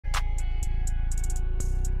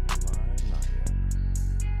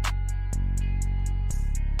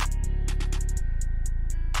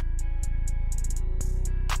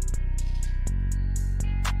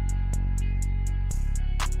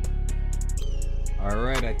All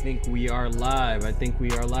right, I think we are live.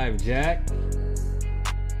 Jack.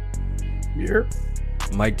 Here.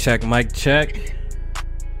 Mic check.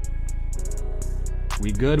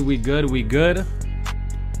 We good.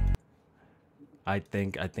 I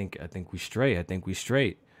think we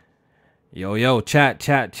straight. Yo, chat.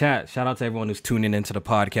 Shout out to everyone who's tuning into the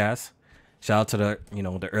podcast. Shout out to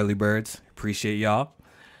the early birds. Appreciate y'all.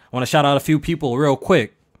 I want to shout out a few people real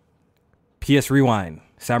quick. PS Rewind,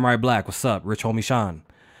 Samurai Black, what's up? Rich Homie Sean.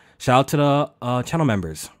 Shout out to the channel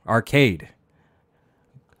members. Arcade,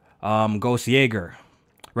 Ghost Jaeger,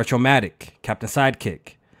 Retromatic, Captain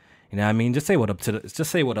Sidekick. You know what I mean? Just say what up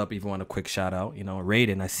if you want a quick shout out.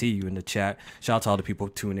 Raiden, I see you in the chat. Shout out to all the people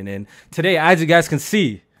tuning in. Today, as you guys can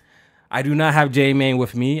see, I do not have J-Main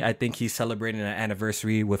with me. I think he's celebrating an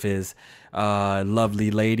anniversary with his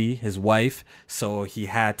lovely lady, his wife. So he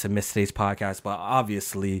had to miss today's podcast. But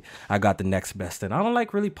obviously, I got the next best. And I don't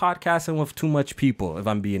like really podcasting with too much people, if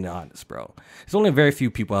I'm being honest, bro. There's only very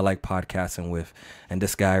few people I like podcasting with. And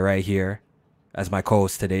this guy right here, as my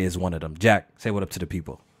co-host today, is one of them. Jack, say what up to the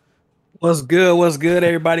people. What's good,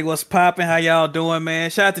 everybody? What's popping? How y'all doing, man?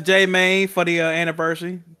 Shout out to J-Main for the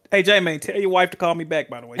anniversary. Hey, J-Main, tell your wife to call me back,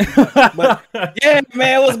 by the way. But yeah,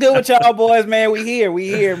 man, what's good with y'all boys, man? We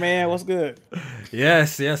here, man. What's good?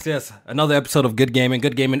 Yes. Another episode of Good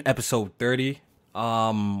Gaming episode 30.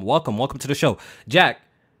 Welcome to the show. Jack,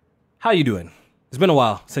 how you doing? It's been a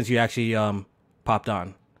while since you actually popped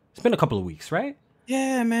on. It's been a couple of weeks, right?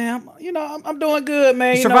 Yeah, man. I'm doing good,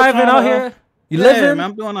 man. You surviving out here? You living? Man,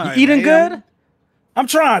 I'm doing all right. You eating good? I'm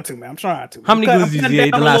trying to, man. How many glizzies you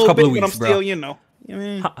ate the last couple of weeks, bro? Still, you know what I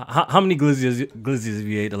mean? How many glizzies have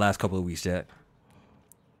you ate the last couple of weeks, Jack?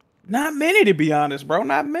 Not many, to be honest, bro.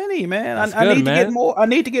 Not many, man. I need to get more. I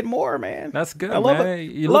need to get more, man. That's good, man.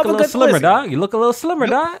 You look a little slimmer,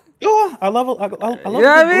 dog. Yeah, I love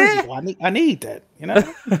it. I need that, you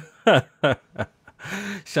know?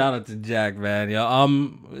 Shout out to Jack, man. Yo,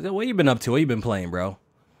 what you been up to? What you been playing, bro?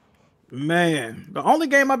 Man, the only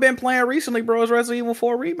game I've been playing recently, bro, is Resident Evil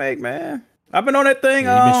 4 Remake, man. I've been on that thing.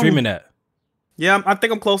 Yeah, you been streaming that? Yeah, I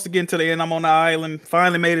think I'm close to getting to the end. I'm on the island.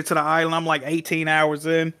 Finally made it to the island. I'm like 18 hours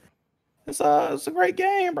in. It's a great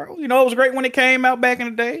game, bro. It was great when it came out back in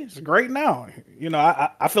the day. It's great now.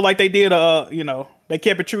 I feel like they did they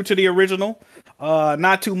kept it true to the original.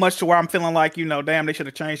 Not too much to where I'm feeling like, damn, they should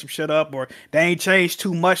have changed some shit up, or they ain't changed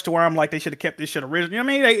too much to where I'm like they should have kept this shit original. You know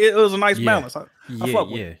what I mean? It was a nice balance.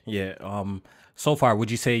 Yeah. So far, would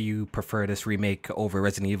you say you prefer this remake over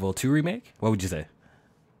Resident Evil 2 remake? What would you say?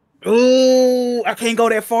 Ooh, I can't go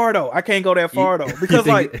that far though. Because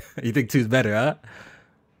you think 2's better, huh?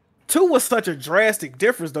 2 was such a drastic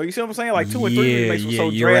difference though. You see what I'm saying? Like 2 and 3 remakes were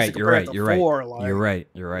so drastic compared to 4. Like,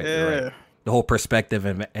 You're right. The whole perspective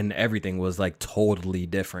and everything was like totally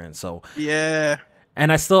different. So yeah.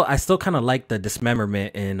 And I still kind of like the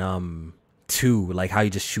dismemberment in 2, like how you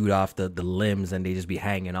just shoot off the limbs and they just be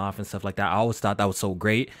hanging off and stuff like that. I always thought that was so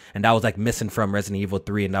great, and that was like missing from Resident Evil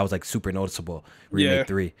 3, and that was like super noticeable. Remake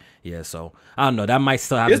 3, yeah. So I don't know. That might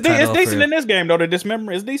still have. It's decent in this game though. The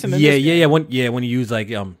dismember is decent. In this game. When you use like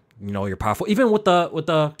you're powerful. Even with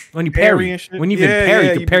the when you parry, when you parry,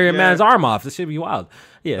 you can parry a man's arm off. This should be wild.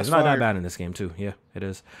 Yeah, it's not that bad in this game too. Yeah, it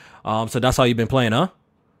is. So that's all you've been playing, huh?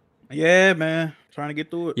 Yeah, man. Trying to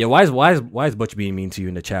get through it. Yeah, why is Butch being mean to you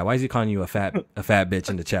in the chat? Why is he calling you a fat bitch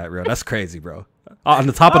in the chat, bro? That's crazy, bro. On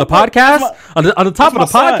the top of the podcast? On the top of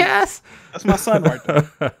the podcast? That's my son right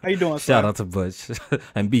there. How you doing, son? Shout out to Butch.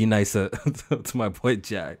 And be nice to my boy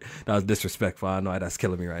Jack. That was disrespectful. I know that's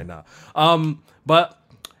killing me right now. But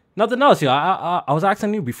nothing else, I was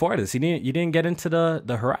asking you before this. You didn't get into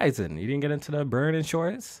the Horizon. You didn't get into the Burning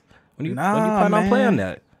Shores? When you plan on playing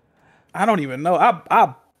that? I don't even know.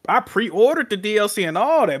 I pre-ordered the DLC and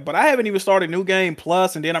all that, but I haven't even started New Game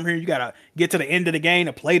Plus, and then I'm hearing you gotta get to the end of the game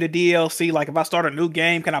to play the DLC. Like, if I start a new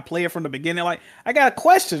game, can I play it from the beginning? Like, I got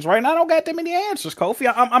questions right now. I don't got that many answers,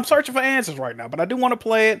 Kofi. I'm searching for answers right now, but I do want to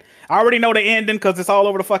play it. I already know the ending because it's all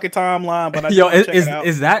over the fucking timeline. But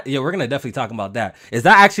is that? Yeah, we're gonna definitely talk about that. Is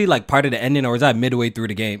that actually like part of the ending, or is that midway through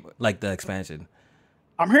the game, like the expansion?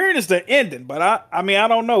 I'm hearing it's the ending, but I mean I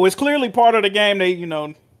don't know. It's clearly part of the game.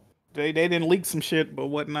 They didn't leak some shit but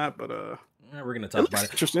whatnot, but we're gonna talk about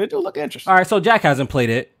it. Interesting. It do look interesting. All right, so Jack hasn't played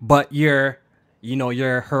it, but your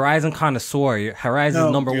Horizon connoisseur, your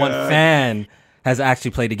Horizon number one fan, has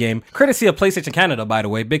actually played the game, courtesy of PlayStation Canada, by the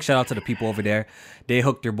way. Big shout out to the people over there. They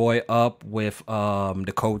hooked your boy up with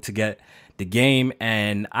the code to get the game,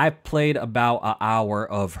 and I played about an hour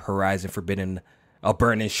of Horizon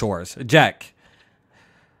Burning Shores. Jack,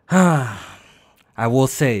 I will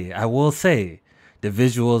say. The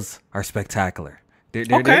visuals are spectacular. They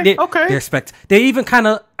even kind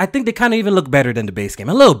of, I think they kind of even look better than the base game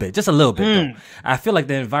a little bit, just a little bit. Though. I feel like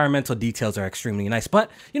the environmental details are extremely nice. But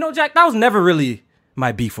Jack, that was never really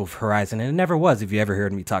my beef with Horizon, and it never was. If you ever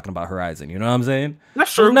heard me talking about Horizon, you know what I'm saying?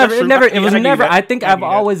 That's true. It was never. I think I've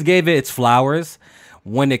always gave it its flowers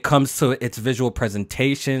when it comes to its visual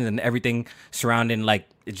presentation and everything surrounding like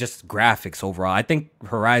it's just graphics overall. I think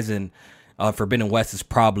Horizon Forbidden West is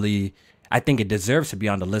probably. I think it deserves to be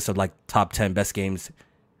on the list of like top 10 best games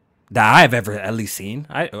that I've ever at least seen.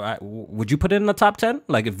 Would you put it in the top 10,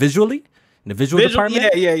 like visually, in the visual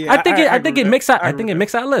department? Yeah. I think it makes that. I think it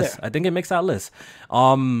makes that list. I think it makes that list.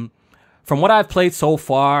 From what I've played so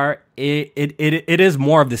far, it is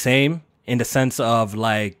more of the same in the sense of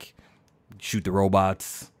like shoot the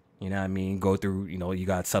robots. You know what I mean? Go through. You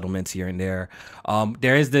got settlements here and there.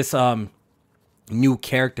 There is this new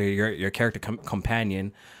character, your character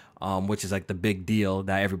companion. Which is like the big deal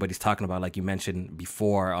that everybody's talking about, like you mentioned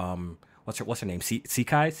before. What's her name?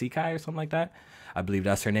 Sekai or something like that. I believe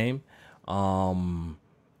that's her name.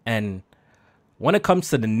 And when it comes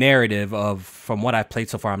to the narrative from what I've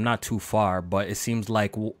played so far, I'm not too far, but it seems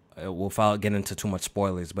like without getting into too much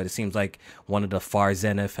spoilers, but it seems like one of the Far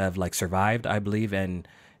Zenith have like survived, I believe, and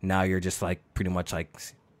now you're just like pretty much like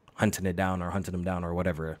hunting them down or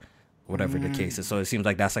whatever the case is. So it seems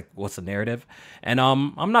like that's like what's the narrative. And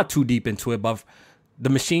I'm not too deep into it, but the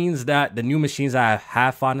new machines that I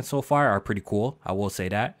have found so far are pretty cool. I will say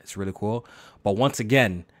that. It's really cool. But once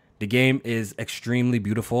again, the game is extremely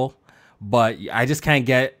beautiful, but I just can't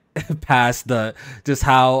get past just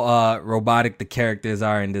how robotic the characters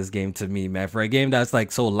are in this game to me, man. For a game that's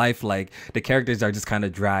like so lifelike, the characters are just kind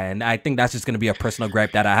of dry, and I think that's just gonna be a personal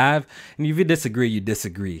gripe that I have. And if you disagree, you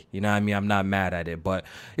disagree. You know what I mean? I'm not mad at it, but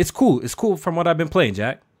it's cool. It's cool from what I've been playing,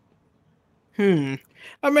 Jack. I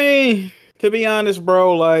mean, to be honest,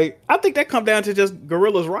 bro, like I think that comes down to just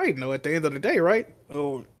Gorilla's writing, though. At the end of the day, right?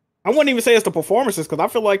 Oh, I wouldn't even say it's the performances because I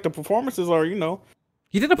feel like the performances are, You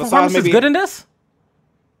think the performance is good in this?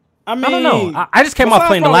 I mean, I don't know. I just came off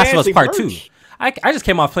playing The Last of Us Part 2. I just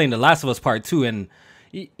came off playing The Last of Us Part 2, and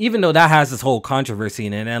even though that has this whole controversy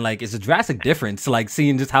in it, and like it's a drastic difference, like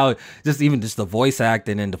seeing just how just the voice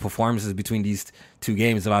acting and the performances between these two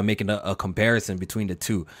games, about making a comparison between the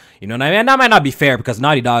two. You know what I mean? And that might not be fair because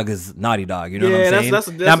Naughty Dog is Naughty Dog. You know what I'm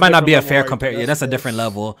saying? That might not be a fair comparison. Yeah, that's a different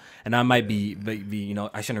level, and that might be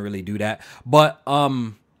I shouldn't really do that. But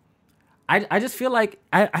I just feel like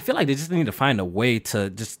I feel like they just need to find a way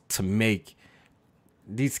to make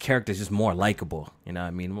these characters just more likable. You know what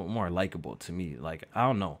I mean? More likable to me. Like, I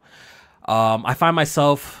don't know. I find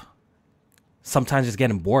myself sometimes just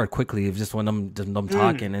getting bored quickly of just when I'm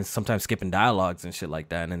talking, and sometimes skipping dialogues and shit like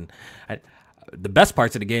that. And the best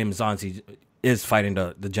parts of the game is honestly is fighting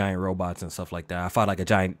the giant robots and stuff like that. I fought like a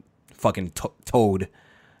giant fucking toad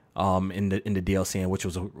in the DLC, which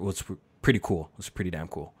was pretty cool. It was pretty damn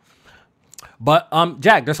cool. But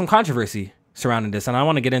Jack, there's some controversy surrounding this, and I don't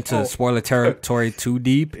want to get into spoiler territory too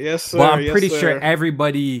deep. Yes, sir. But I'm pretty sure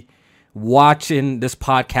everybody watching this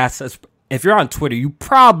podcast, if you're on Twitter, you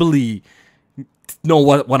probably know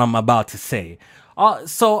what I'm about to say.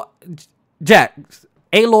 So, Jack,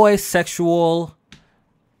 Aloy's sexual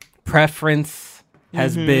preference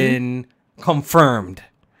has been confirmed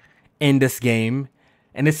in this game,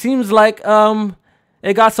 and it seems like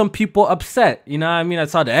it got some people upset. You know what I mean? I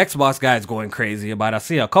saw the Xbox guys going crazy about it. I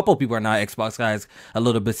see a couple of people are not Xbox guys a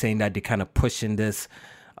little bit saying that they're kind of pushing this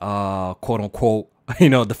quote unquote,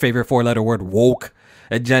 the favorite 4-letter word woke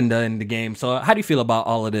agenda in the game. So how do you feel about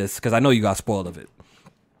all of this? Because I know you got spoiled of it.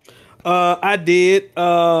 I did.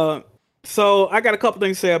 So I got a couple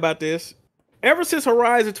things to say about this. Ever since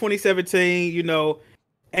Horizon 2017,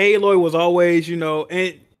 Aloy was always,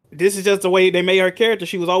 and this is just the way they made her character.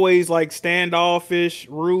 She was always like standoffish,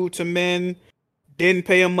 rude to men, didn't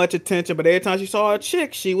pay him much attention. But every time she saw a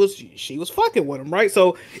chick, she was fucking with him, right?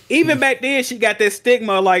 So even back then, she got that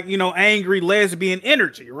stigma, like angry lesbian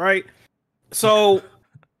energy, right? So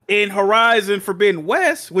in Horizon Forbidden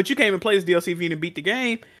West, which you can't even play this DLC if you didn't beat the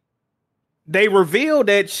game, they revealed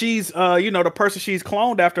that she's, the person she's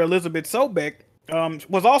cloned after, Elizabeth Sobek,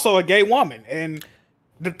 was also a gay woman. And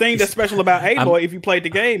the thing that's special about Aloy, if you played the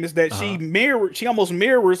game, is that she almost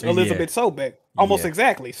mirrors Elizabeth Sobek, almost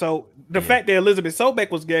exactly. So the fact that Elizabeth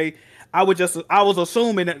Sobek was gay, I was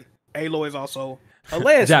assuming that Aloy is also a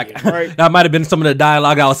lesbian, Jack, right? That might have been some of the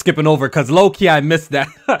dialogue I was skipping over because low key I missed that.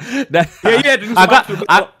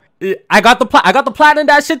 I got the plot in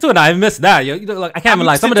that shit too, and I missed that. Yo, like, I can't even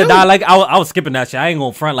lie. Some of the dialogue, I was skipping that shit. I ain't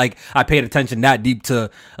gonna front like I paid attention that deep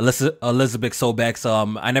to Elizabeth Sobeck's.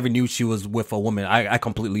 I never knew she was with a woman. I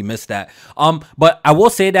completely missed that. But I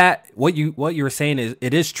will say that what you were saying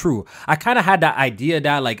is true. I kind of had that idea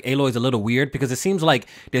that like Aloy's a little weird because it seems like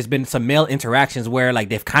there's been some male interactions where like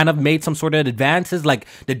they've kind of made some sort of advances, like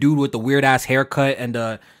the dude with the weird ass haircut and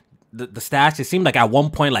the stash. It seemed like at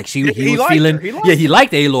one point, like he was feeling, he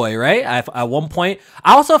liked Aloy, right? At one point,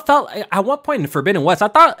 I also felt at one point in Forbidden West, I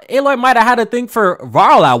thought Aloy might have had a thing for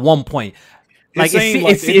Varl at one point. Like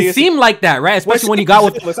it seemed like that, right? Especially when he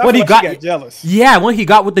got with got jealous. Yeah, when he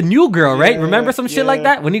got with the new girl, right? Remember some shit like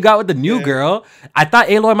that when he got with the new girl. I thought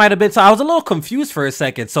Aloy might have been. So I was a little confused for a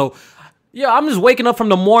second. So yeah, I'm just waking up from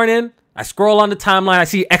the morning. I scroll on the timeline. I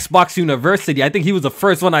see Xbox University. I think he was the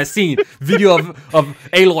first one I seen video of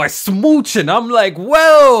Aloy smooching. I'm like,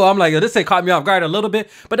 whoa! I'm like, this thing caught me off guard a little bit.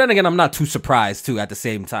 But then again, I'm not too surprised too. At the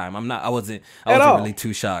same time, I wasn't really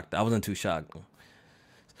too shocked. I wasn't too shocked.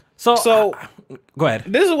 So go ahead.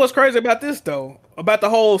 This is what's crazy about this though. About the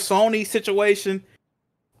whole Sony situation.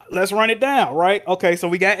 Let's run it down, right? Okay, so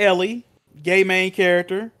we got Ellie, gay main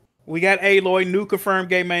character. We got Aloy, new confirmed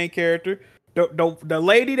gay main character. The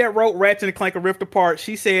lady that wrote Ratchet and Clank: A Rift Apart,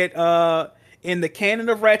 she said in the canon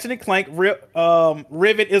of Ratchet and Clank,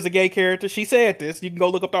 Rivet is a gay character. She said this. You can go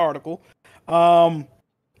look up the article.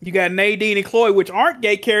 You got Nadine and Chloe, which aren't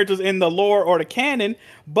gay characters in the lore or the canon,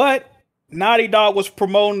 but Naughty Dog was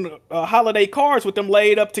promoting holiday cards with them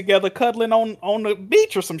laid up together, cuddling on the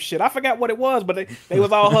beach or some shit. I forgot what it was, but they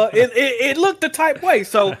was all it looked the type way.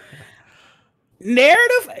 So.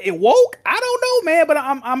 Narrative, it woke. I don't know, man, but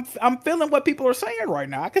I'm feeling what people are saying right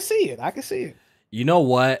now. I can see it. You know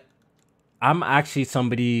what? I'm actually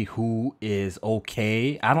somebody who is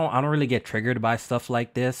okay. I don't really get triggered by stuff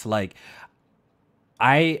like this. Like,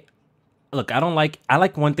 I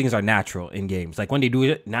like when things are natural in games. Like when they do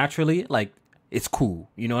it naturally, like it's cool.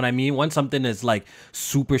 You know what I mean? When something is like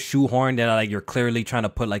super shoehorned that like you're clearly trying to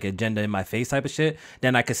put like agenda in my face type of shit,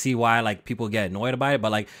 then I could see why like people get annoyed about it.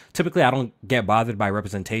 But like typically I don't get bothered by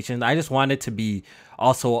representation. I just want it to be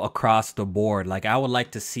also across the board. Like I would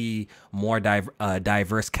like to see more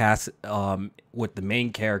diverse cast with the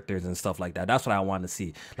main characters and stuff like that. That's what I want to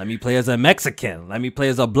see. Let me play as a Mexican. Let me play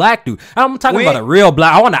as a black dude. I'm talking about a real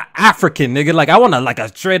black. I want an African nigga. Like I want a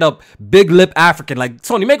straight up big lip African. Like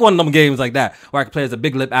Sony, make one of them games like that where I can play as a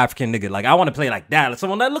big lip African nigga. Like I want to play like that. Like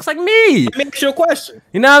someone that looks like me. Let me ask you a question.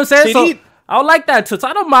 You know what I'm saying? So I would like that too. So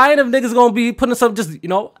I don't mind if niggas gonna be putting some just, you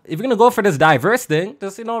know, if you're gonna go for this diverse thing,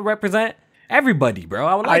 just, you know, represent everybody, bro.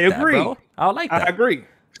 I would like that, bro. I would like that. I agree.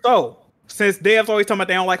 So, since devs always talking about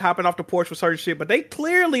they don't like hopping off the porch for certain shit, but they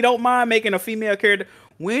clearly don't mind making a female character.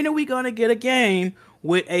 When are we gonna get a game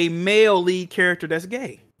with a male lead character that's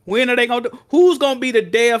gay? When are they gonna do? Who's gonna be the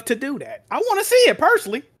dev to do that? I want to see it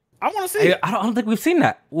personally. I want to see it. I don't think we've seen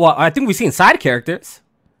that. Well, I think we've seen side characters.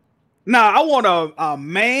 Nah, I want a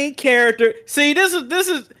main character. See, this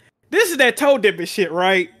is that toe dipping shit,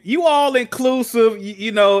 right? You all inclusive,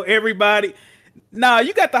 you know, everybody. Nah,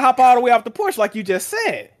 you got to hop all the way off the porch like you just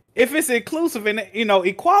said. If it's inclusive and, you know,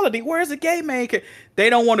 equality, where's the gay man? They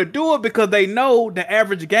don't want to do it because they know the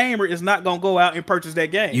average gamer is not going to go out and purchase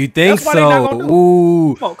that game. You think so?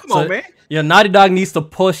 Ooh. Come on, man. Yeah, Naughty Dog needs to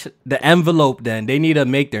push the envelope then. They need to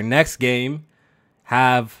make their next game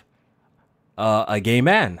have a gay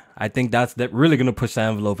man. I think that's really gonna push the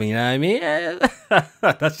envelope. You know what I mean?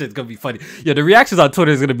 That shit's gonna be funny. Yeah, the reactions on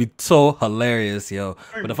Twitter is gonna be so hilarious, yo.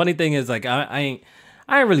 But the funny thing is, like, I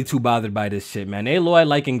ain't really too bothered by this shit, man. Aloy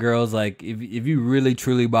liking girls, like, if you really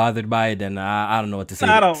truly bothered by it, then I don't know what to say.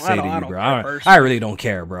 To you, bro. I really don't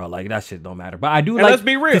care, bro. Like that shit don't matter. But I do let's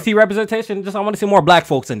be real. To see representation. Just I want to see more black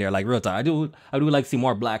folks in there, like real time. I do like to see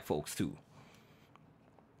more black folks too.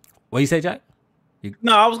 What you say, Jack?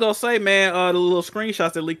 No, I was gonna say, man, the little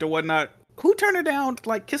screenshots that leaked or whatnot. Who turned her down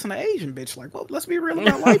like kissing an Asian bitch? Like, well, let's be real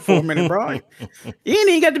about life for a minute, bro. You ain't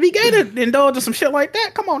even got to be gay to indulge in some shit like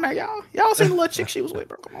that. Come on now, y'all. Y'all seen the little chick she was with,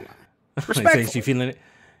 bro. Come on now. Respect. She feeling it.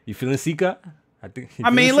 You feeling Sika?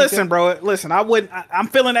 I mean, listen, bro. Listen, I'm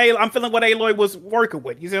feeling what Aloy was working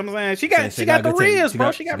with. You see what I'm saying? She got the riz,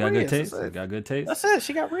 bro. She got good taste. She got good taste. That's it.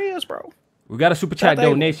 She got riz, bro. We got a super chat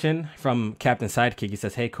donation from Captain Sidekick. He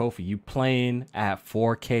says, "Hey Kofi, you playing at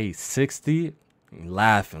 4K 60?"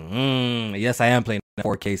 Laughing. Yes, I am playing at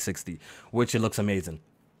 4K 60, which it looks amazing.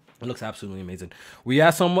 It looks absolutely amazing. We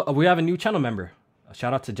have a new channel member.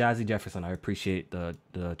 Shout out to Jazzy Jefferson. I appreciate the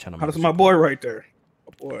channel member. That's my boy right there.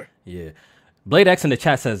 My boy. Yeah. Blade X in the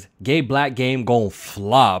chat says, gay black game gon'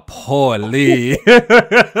 flop. Holy.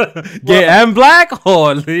 Gay and black?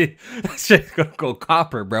 Holy. That shit's gonna go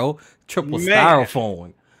copper, bro. Triple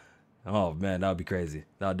styrofoam. Oh, man, that would be crazy.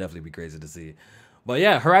 That would definitely be crazy to see. But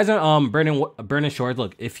yeah, Horizon Burning Shores.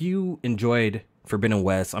 Look, if you enjoyed Forbidden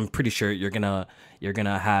West, I'm pretty sure you're gonna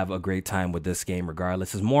have a great time with this game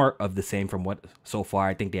regardless. It's more of the same from what so far.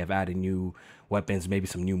 I think they have added new weapons, maybe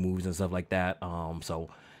some new moves and stuff like that. So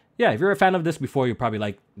yeah, if you're a fan of this before, you probably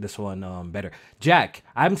like this one better. Jack,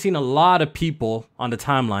 I've seen a lot of people on the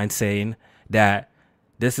timeline saying that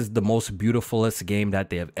this is the most beautifulest game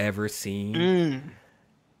that they have ever seen.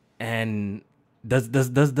 And does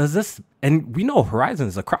this, and we know Horizon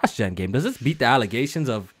is a cross-gen game, does this beat the allegations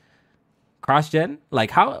of cross-gen?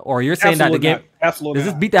 Like how, or you're saying that the game does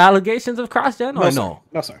this beat the allegations of cross-gen or no?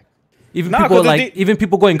 No, sir. Even people even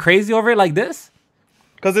people going crazy over it like this?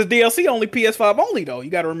 Because this DLC only PS5 only though.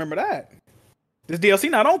 You got to remember that. This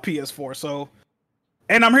DLC not on PS4, so.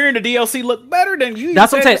 And I'm hearing the DLC look better than you.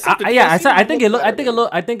 That's what I'm saying. I think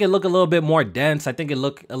it look a little bit more dense. I think it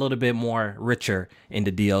look a little bit more richer in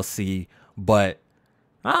the DLC. But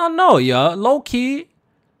I don't know, yo. Low key,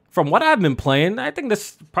 from what I've been playing, I think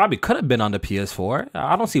this probably could have been on the PS4.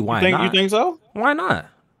 I don't see why not. You think so? Why not?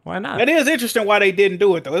 Why not? It is interesting why they didn't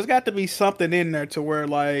do it though. There's got to be something in there to where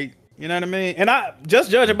like, you know what I mean? And I just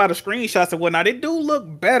judging by the screenshots and whatnot, it do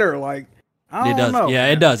look better. Like I don't know. Yeah,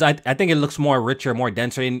 man. It does. I think it looks more richer, more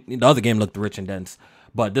denser. And the other game looked rich and dense,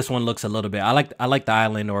 but this one looks a little bit. I like the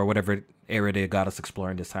island or whatever area they got us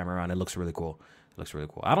exploring this time around. It looks really cool.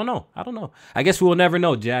 I don't know. I guess we will never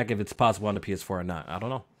know, Jack, if it's possible on the PS4 or not. I don't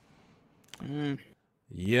know.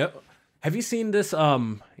 Yep. Have you seen this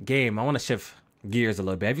game? I want to shift gears a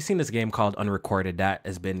little bit. Have you seen this game called Unrecorded that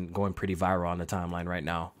has been going pretty viral on the timeline right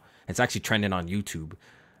now? It's actually trending on YouTube,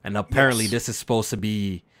 and apparently this is supposed to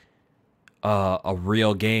be a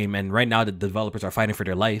real game. And right now the developers are fighting for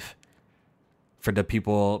their life. For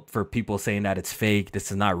people saying that it's fake.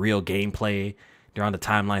 This is not real gameplay. They're on the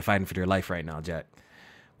timeline fighting for their life right now, Jack.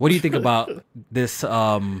 What do you think about this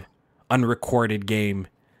unrecorded game?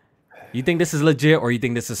 You think this is legit, or you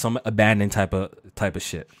think this is some abandoned type of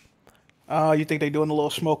shit? You think they doing a little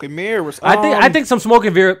smoke and mirrors? I think some smoke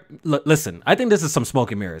and mirrors. Listen, I think this is some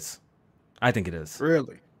smoke and mirrors. I think it is.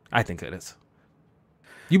 Really? I think it is.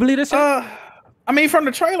 You believe this shit? I mean, from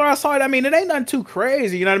the trailer I saw it, I mean, it ain't nothing too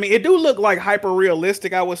crazy. You know what I mean? It do look like hyper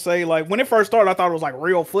realistic. I would say, like when it first started, I thought it was like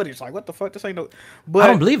real footage. Like, what the fuck? This ain't no. But I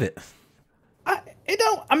don't believe it. It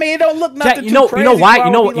don't look nothing Jack, too crazy. You know why?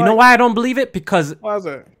 You know why I don't believe it? Because why is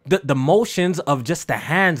that? The motions of just the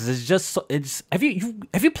hands is just so, it's. Have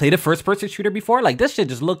you played a first person shooter before? Like this shit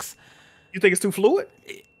just looks. You think it's too fluid?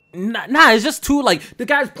 Nah, it's just too like the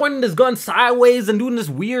guy's pointing his gun sideways and doing this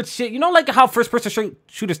weird shit. You know, like how first person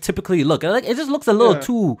shooters typically look. Like it just looks a little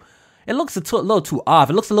too. It looks a little too off.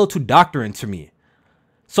 It looks a little too doctoring to me.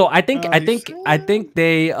 So I think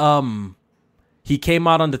they he came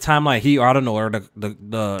out on the timeline. I don't know, or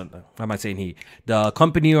the how am I saying he? The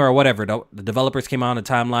company or whatever. The developers came out on the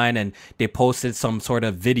timeline and they posted some sort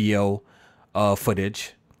of video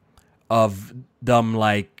footage of them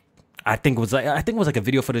like. I think it was like a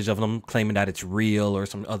video footage of them claiming that it's real or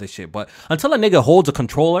some other shit. But until a nigga holds a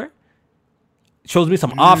controller, shows me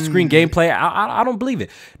some off-screen gameplay, I don't believe it.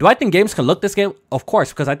 Do I think games can look this game? Of course,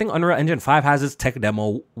 because I think Unreal Engine 5 has this tech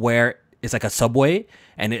demo where it's like a subway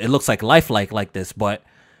and it looks like lifelike like this. But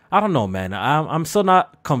I don't know, man. I'm still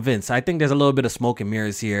not convinced. I think there's a little bit of smoke and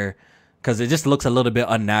mirrors here because it just looks a little bit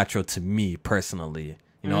unnatural to me personally.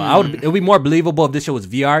 You know, it would be more believable if this shit was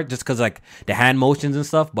VR, just because like the hand motions and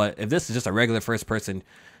stuff. But if this is just a regular first person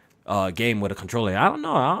game with a controller, I don't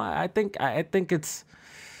know. I think it's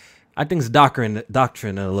doctrine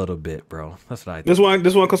a little bit, bro. That's what I think.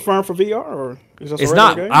 This one confirmed for VR, or is this it's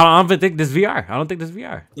not? Game? I don't even think this VR. I don't think this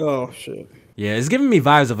VR. Oh shit. Yeah, it's giving me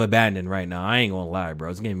vibes of Abandoned right now. I ain't gonna lie,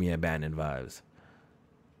 bro. It's giving me Abandoned vibes.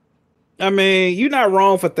 I mean, you're not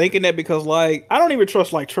wrong for thinking that because, like, I don't even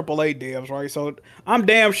trust like AAA devs, right? So I'm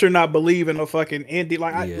damn sure not believing a fucking indie.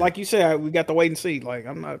 Like, like you said, we got to wait and see. Like,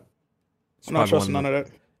 I'm not trusting none of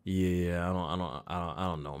that. Yeah, I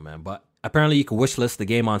don't know, man. But apparently, you can wishlist the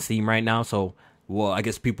game on Steam right now. So, well, I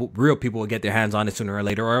guess real people will get their hands on it sooner or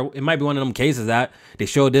later. Or it might be one of them cases that they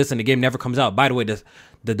showed this and the game never comes out. By the way,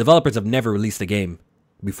 the developers have never released the game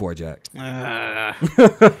before, Jack. Oh yeah,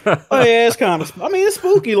 it's kind of. I mean, it's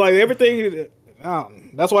spooky. Like everything.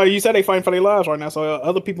 That's why you said they fighting for their lives right now. So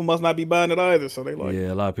other people must not be buying it either. So they like.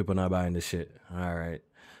 Yeah, a lot of people not buying this shit. All right.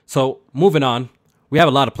 So moving on, we have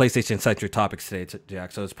a lot of PlayStation centric topics today,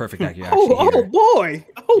 Jack. So it's perfect that you're actually here.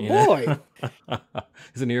 Oh boy.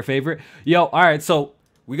 Isn't it your favorite? Yo, all right. So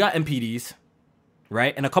we got MPDs.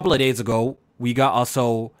 right? And a couple of days ago, we got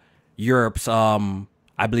also Europe's, I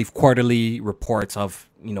believe, quarterly reports of,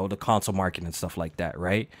 the console market and stuff like that,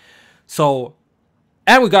 right? So,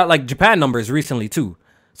 and we got like Japan numbers recently too.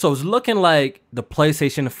 So it's looking like the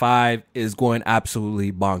PlayStation 5 is going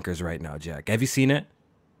absolutely bonkers right now, Jack. Have you seen it?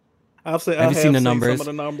 Have you seen the numbers? Some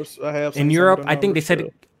of the numbers. I have seen in Europe. I think they said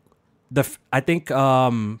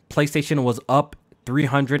PlayStation was up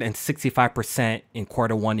 365% in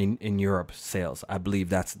quarter one in Europe sales. I believe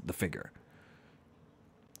that's the figure.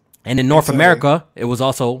 And in North America, it was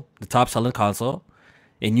also the top selling console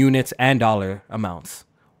in units and dollar amounts,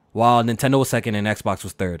 while Nintendo was second and Xbox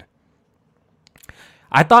was third.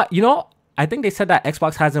 I thought, I think they said that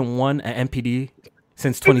Xbox hasn't won an MPD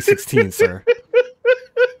since 2016, sir.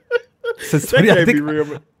 Since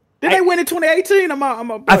 2016. Did they win in 2018?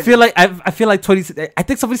 I feel like 20. I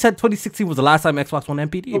think somebody said 2016 was the last time Xbox won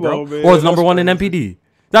MPD, bro, or was number one in MPD.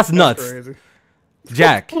 That's nuts, crazy.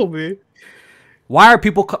 Jack. Why are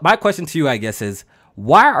people? My question to you, I guess, is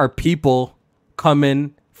why are people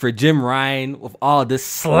coming for Jim Ryan with all this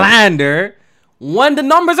slander when the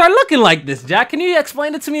numbers are looking like this? Jack, can you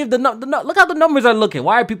explain it to me? If look how the numbers are looking.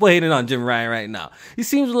 Why are people hating on Jim Ryan right now? He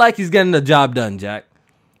seems like he's getting the job done, Jack.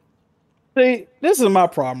 See, this is my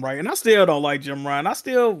problem, right? And I still don't like Jim Ryan.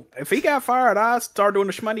 If he got fired, I'd start doing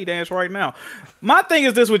the shmoney dance right now. My thing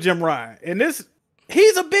is this with Jim Ryan, and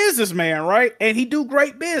he's a businessman, right? And he do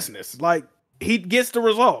great business. Like, he gets the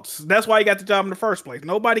results. That's why he got the job in the first place.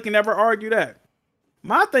 Nobody can ever argue that.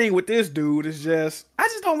 My thing with this dude is I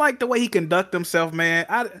just don't like the way he conduct himself, man.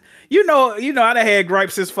 I done had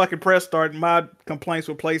gripes since fucking press started. My complaints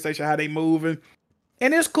with PlayStation, how they moving.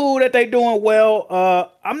 And it's cool that they doing well.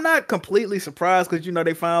 I'm not completely surprised because,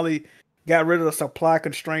 they finally got rid of the supply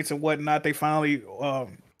constraints and whatnot. They finally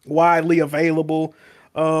widely available.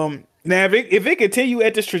 Now, if it continue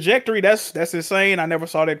at this trajectory, that's insane. I never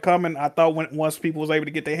saw that coming. I thought once people was able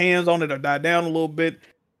to get their hands on it or die down a little bit,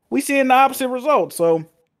 we seeing the opposite result. So,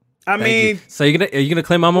 so are you gonna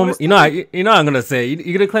claim I'm I'm gonna say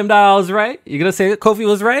you gonna claim that I was right? You gonna say Kofi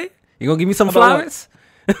was right? You gonna give me some flowers?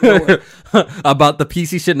 About the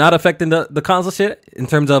PC shit not affecting the console shit in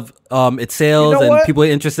terms of its sales and people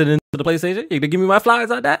interested in the PlayStation? You gonna give me my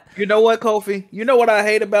flowers on that? You know what, Kofi? You know what I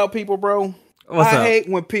hate about people, bro? I hate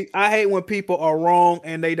when people are wrong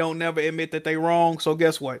and they don't never admit that they wrong. So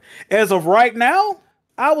guess what? As of right now,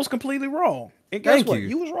 I was completely wrong. And guess what?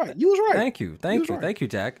 You was right. Thank you,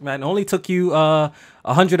 Jack. Man, it only took you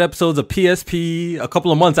 100 episodes of PSP, a couple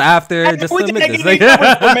of months after, just to admit this. We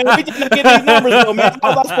didn't get these numbers, though, man.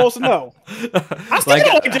 How was I supposed to know? I still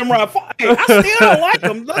don't like Jim Ryan. I still don't like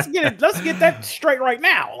him. Let's get that straight right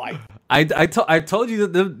now. Like, I told you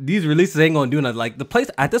that these releases ain't gonna do nothing. Like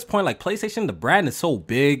at this point, like PlayStation, the brand is so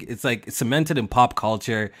big. It's like it's cemented in pop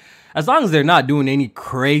culture. As long as they're not doing any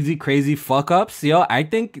crazy fuck ups, I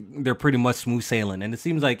think they're pretty much smooth sailing. And it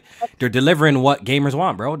seems like they're delivering what gamers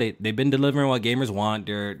want, bro. They've been delivering what gamers want.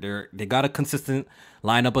 They got a consistent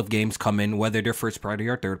lineup of games coming, whether they're first party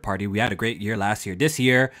or third party. We had a great year last year. This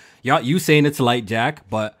year, you saying it's light, Jack,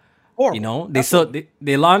 but they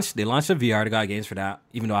launched a VR. They got games for that,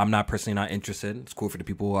 even though I'm not personally not interested. It's cool for the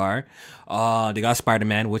people who are. They got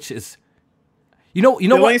Spider-Man, which is we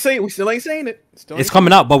still ain't saying it. It's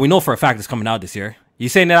coming out, but we know for a fact it's coming out this year. You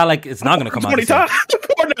saying that like it's not going to come out this year?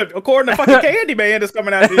 According to fucking Candyman, it's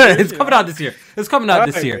coming out this year. It's coming out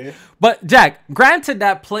this year. Man. But Jack, granted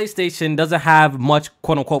that PlayStation doesn't have much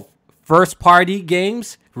quote unquote first party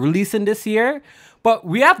games releasing this year, but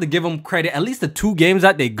we have to give them credit. At least the two games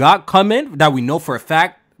that they got coming that we know for a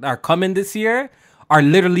fact are coming this year are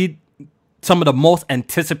literally some of the most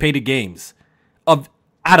anticipated games out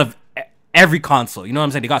of every console. You know what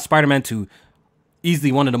I'm saying? They got Spider-Man 2,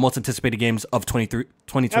 easily one of the most anticipated games of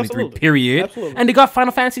 2023, absolutely. Period. Absolutely. And they got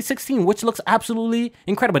Final Fantasy 16, which looks absolutely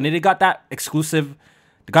incredible. And they got that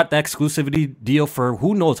exclusivity deal for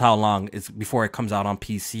who knows how long before it comes out on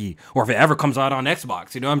PC or if it ever comes out on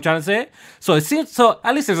Xbox. You know what I'm trying to say? So it seems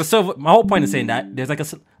at least there's a silver. My whole point is saying that there's like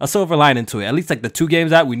a silver lining to it. At least like the two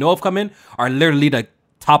games that we know of coming are literally the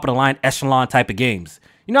top of the line echelon type of games.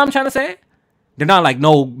 You know what I'm trying to say? They're not like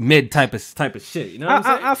no mid type of shit. You know what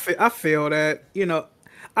I'm saying? I feel that.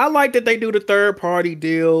 I like that they do the third party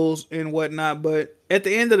deals and whatnot, but at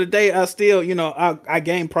the end of the day, I still, I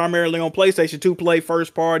game primarily on PlayStation to play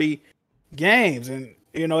first party games. And,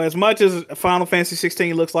 as much as Final Fantasy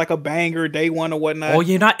 16 looks like a banger day one or whatnot. Oh,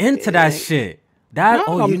 you're not into that shit.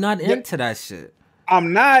 You're not into that shit.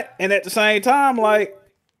 I'm not. And at the same time, like,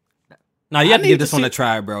 now you have to give this one a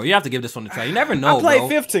try, bro. You have to give this one a try. You never know, I played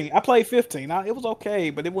 15. It was okay,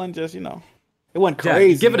 but it wasn't just, it wasn't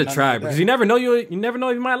crazy. Yeah, give it a try because you never know you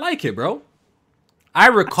might like it, bro. I I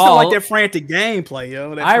still recall. like that frantic gameplay,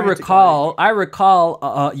 yo. That I frantic, recall. I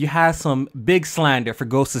recall. You had some big slander for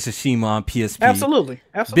Ghost of Tsushima on PSP. absolutely.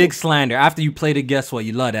 Big slander. After you played it, guess what?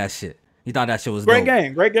 You love that shit. You thought that shit was Great dope.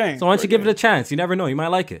 game, great game. So why don't great you give game. it a chance? You never know. You might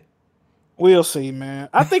like it. We'll see, man.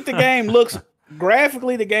 I think the game looks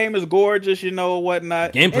graphically. The game is gorgeous, you know,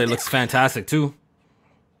 whatnot. Gameplay looks fantastic too.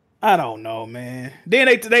 I don't know, man. Then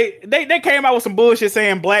they came out with some bullshit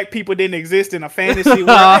saying black people didn't exist in a fantasy world.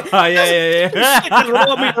 Yeah. Shit just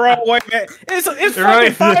rubbed me the wrong way, man. It's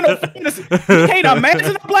fucking Final Fantasy. You can't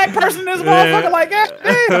imagine a black person in this motherfucker like that.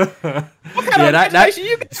 Damn. What kind of imagination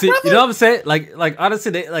you got, see, brother? you know what I'm saying? Like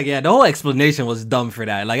honestly, the whole explanation was dumb for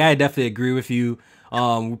that. Like I definitely agree with you.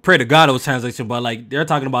 We pray to God it was translation, but like they're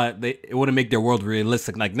talking about it wouldn't make their world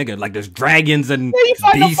realistic. Like nigga, like there's dragons and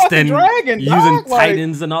beasts and using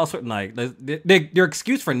titans and all sorts. Like their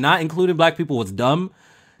excuse for not including black people was dumb.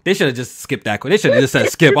 They should have just skipped that. They should have just said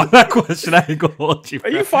skip on that question. I ain't gonna hold you. Are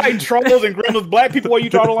you fighting trolls and gremlins, black people? Where you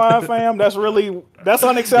draw the line, fam? That's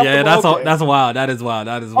unacceptable. Yeah, that's okay. that's wild. That is wild.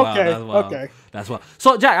 That is wild. Okay, That's wild. okay. That's wild.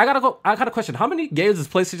 So Jack, I got a question. How many games does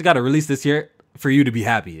PlayStation got to release this year for you to be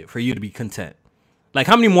happy? For you to be content? Like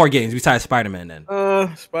how many more games besides Spider-Man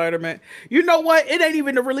then? Spider-Man. You know what? It ain't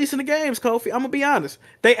even the releasing the games, Kofi. I'm gonna be honest.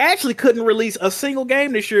 They actually couldn't release a single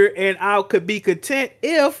game this year, and I could be content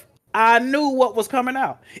if I knew what was coming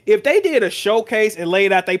out. If they did a showcase and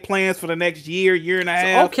laid out their plans for the next year and a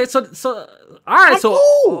half. Okay, so all right, I'm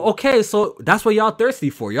cool. Okay, so that's what y'all thirsty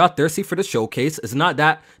for. Y'all thirsty for the showcase. It's not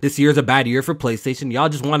that this year's a bad year for PlayStation. Y'all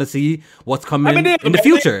just want to see what's coming in the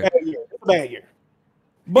future. It's a bad year.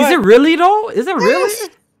 But, is it really though? Is it really?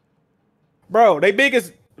 Bro, they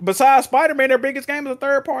biggest besides Spider-Man, their biggest game is a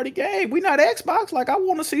third-party game. We not Xbox. Like I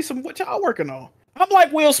want to see some what y'all working on. I'm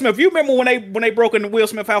like Will Smith. You remember when they broke into Will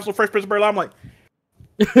Smith house with Fresh Prince of Bel-Air? I'm like,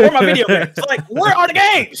 where are my video games? Like, where are the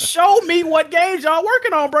games? Show me what games y'all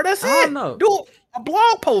working on, bro. That's it. I don't know. Do a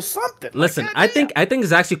blog post, something. Listen, like, I think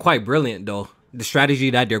it's actually quite brilliant though, the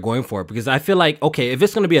strategy that they're going for, because I feel like okay, if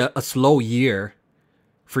it's gonna be a slow year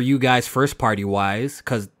for you guys first party wise,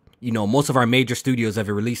 because you know most of our major studios have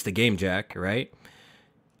released the game, Jack, right?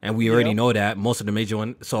 And we already know that most of the major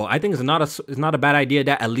ones. So I think it's not a bad idea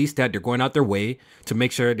that at least that they're going out their way to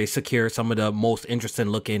make sure they secure some of the most interesting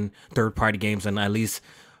looking third party games and at least,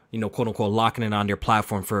 you know, quote unquote, locking it on their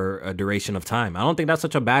platform for a duration of time. I don't think that's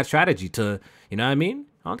such a bad strategy to, you know what I mean?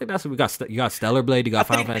 I don't think that's what we got. You got Stellar Blade, you got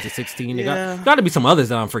Final Fantasy 16, you got to be some others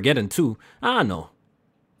that I'm forgetting too. I don't know.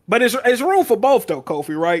 But it's room for both though,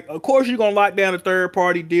 Kofi, right? Of course you're gonna lock down the third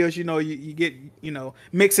party deals, you know, you get, you know,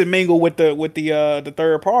 mix and mingle with the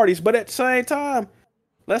third parties, but at the same time,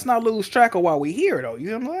 let's not lose track of why we here though. You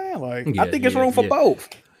know what I'm saying? Like I think it's room for both.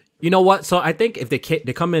 You know what? So I think if they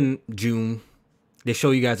come in June, they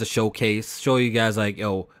show you guys a showcase, show you guys like,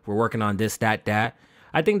 yo, we're working on this, that.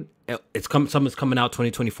 I think something's coming out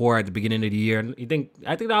 2024 at the beginning of the year. And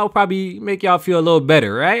I think that'll probably make y'all feel a little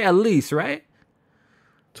better, right? At least, right?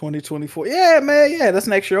 2024. Yeah, man. Yeah, that's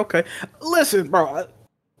next year. Okay. Listen, bro.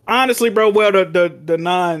 Honestly, bro. Well, the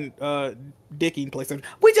non dicking PlayStation.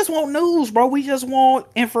 We just want news, bro. We just want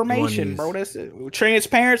information, bro. That's it.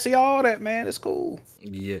 Transparency, all that, man. It's cool.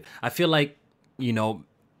 Yeah, I feel like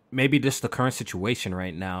maybe just the current situation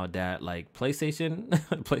right now that like PlayStation.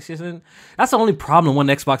 That's the only problem when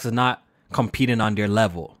Xbox is not competing on their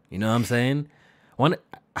level. You know what I'm saying?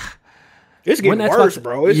 It's getting worse,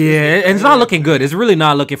 bro. And it's not looking good. It's really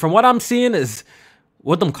not looking. From what I'm seeing is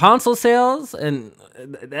with them console sales and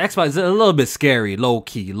the Xbox is a little bit scary, low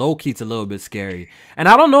key. Low key, it's a little bit scary. And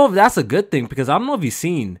I don't know if that's a good thing because I don't know if you've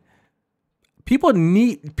seen people.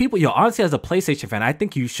 Honestly, as a PlayStation fan, I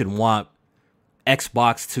think you should want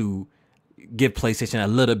Xbox to give PlayStation a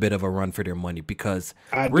little bit of a run for their money because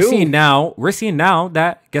we're seeing now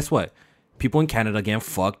that guess what? People in Canada getting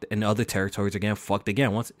fucked and other territories are getting fucked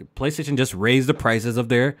again. Once PlayStation just raised the prices of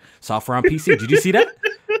their software on PC. Did you see that?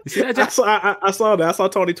 You see that, Jack? I saw that. I saw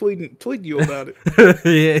Tony tweeting you about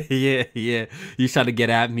it. Yeah. You try to get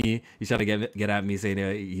at me. You try to get at me saying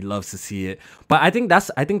he loves to see it. But I think that's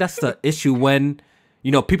the issue when,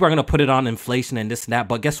 you know, people are gonna put it on inflation and this and that.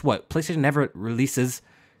 But guess what? PlayStation never releases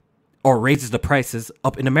or raises the prices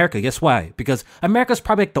up in America. Guess why? Because America's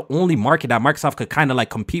probably like the only market that Microsoft could kind of like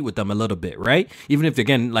compete with them a little bit, right? Even if they're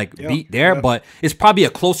getting like beat there, but it's probably a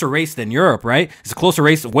closer race than Europe, right? It's a closer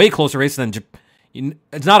race, way closer race than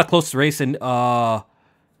it's not a close race in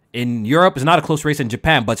Europe. It's not a close race in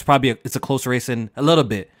Japan, but it's a close race in a little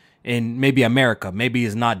bit in maybe America. Maybe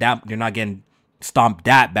it's not that you're not getting stomped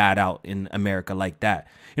that bad out in America like that.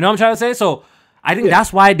 You know what I'm trying to say? So I think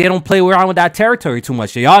that's why they don't play around with that territory too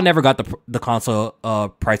much. Y'all never got the console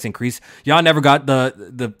price increase. Y'all never got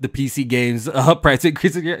the PC games price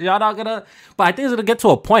increase. Y'all not gonna. But I think it's gonna get to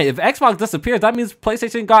a point. If Xbox disappears, that means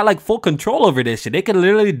PlayStation got like full control over this shit. They can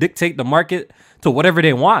literally dictate the market to whatever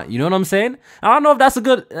they want. You know what I'm saying? I don't know if that's a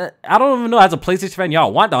good. I don't even know as a PlayStation fan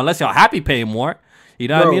y'all want that unless y'all happy paying more. You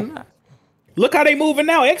know what I mean? Look how they moving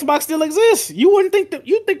now. Xbox still exists. You wouldn't think that.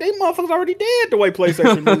 You think they motherfuckers already dead the way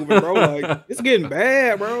PlayStation moving, bro. Like it's getting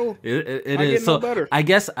bad, bro. It is. So no I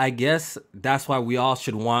guess that's why we all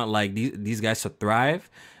should want like these guys to thrive.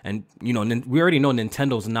 And you know, we already know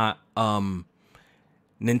Nintendo's not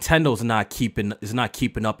keeping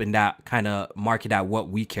up in that kind of market at what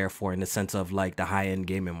we care for in the sense of like the high end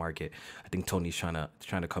gaming market. I think Tony's trying to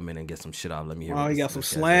come in and get some shit out. Let me hear. Oh, he got some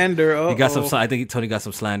slander. He got some. I think Tony got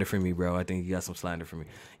some slander for me, bro. I think he got some slander for me.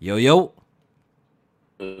 Yo.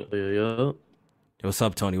 What's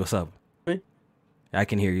up, Tony? What's up? Hey. I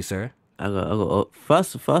can hear you, sir. I got.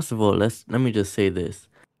 First of all, let me just say this.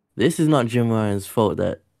 This is not Jim Ryan's fault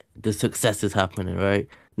that the success is happening, right?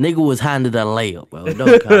 Nigga was handed a layup, bro.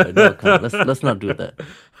 Don't count. Let's not do that.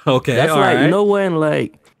 Okay, that's all like right.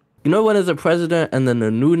 You know when there's a president and then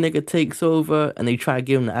the new nigga takes over and they try to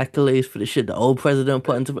give him the accolades for the shit the old president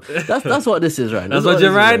put into. That's what this is right now. That's what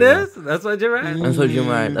Jim Ryan is. That's what Jim Ryan.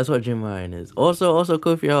 That's what Jim Ryan is. Also,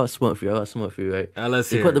 Kofi, I got smart for you, right?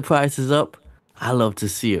 Let's hear. They put the prices up. I love to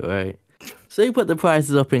see it, right? So they put the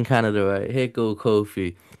prices up in Canada, right? Here go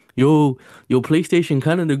Kofi. Yo, PlayStation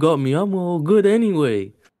Canada got me. I'm all good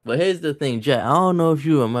anyway. But here's the thing, Jack. I don't know if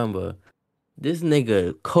you remember. This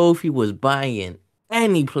nigga, Kofi, was buying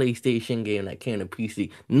any PlayStation game that came to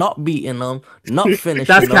PC. Not beating them, not finishing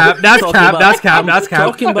That's them. That's cap.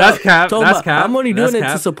 I'm only doing it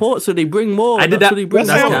to support so they bring more. I did that. They do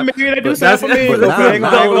That's for me.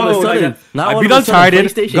 I beat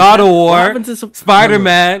Uncharted, God of War,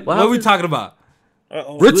 Spider-Man. What are we talking about?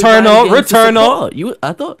 Returnal.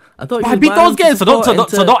 I thought. I beat those games, so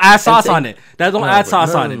don't add sauce on it. Don't add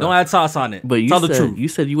sauce on it. Don't add sauce on it. But tell the truth. You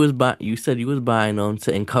said you was buying them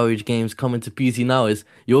to encourage games coming to PC. Now it's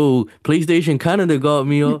PlayStation Canada got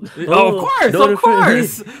me. Of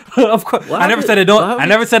course. I never said it don't. I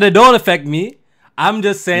never said it don't affect me. I'm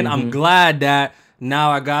just saying I'm glad that.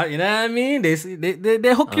 Now I got, you know what I mean? They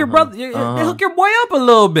hook your brother, they hook your boy up a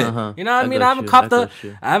little bit. You know what I mean? I haven't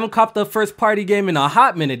copped the first party game in a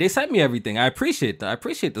hot minute. They sent me everything. I appreciate that. I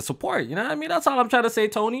appreciate the support. You know what I mean? That's all I'm trying to say,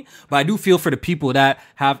 Tony. But I do feel for the people that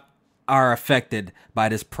are affected by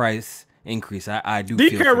this price increase. I do. Do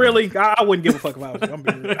you care really? I wouldn't give a fuck about it. I'm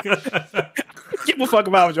being give a fuck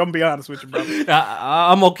about it. I'm gonna be honest with you, brother.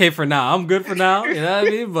 I'm okay for now. I'm good for now. You know what I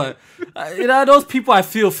mean? But those people, I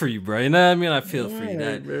feel for you, bro. You know what I mean? I feel for you.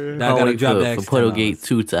 That gotta drop that. For Portal Gate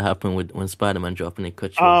 2 to happen when Spider-Man dropping and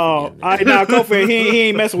cut you. Oh, Kofi, he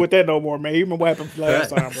ain't messing with that no more, man. You remember what happened last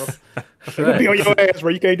time, bro? Right. Be on your ass,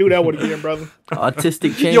 bro. You can't do that one again, brother.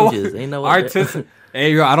 Artistic changes. Ain't no artistic.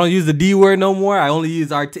 Hey, yo, I don't use the D word no more. I only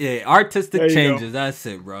use artistic changes. That's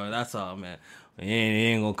it, bro. That's all, man. He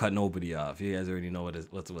ain't gonna cut nobody off. You guys already know what's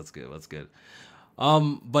good.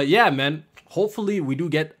 But yeah, man. Hopefully we do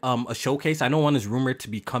get a showcase. I know one is rumored to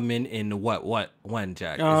be coming in when,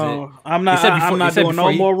 Jack? I'm not doing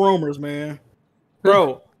no more rumors, man.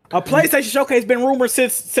 Bro, a PlayStation showcase been rumored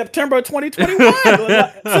since September 2021.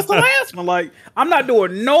 Since the last one. Like, I'm not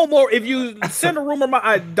doing no more. If you send a rumor,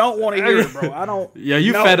 I don't want to hear it, bro. I don't. Yeah,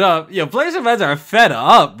 you fed up. Yeah, PlayStation fans are fed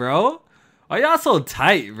up, bro. Why y'all so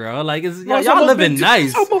tight, bro? Like, y'all living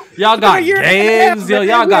nice. Y'all got games.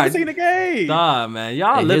 Y'all got. Seen the game. Nah, man.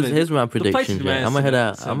 Y'all living. Here's my prediction, Jack. I'm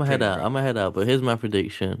gonna head out. But here's my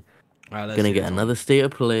prediction. All right, gonna get another state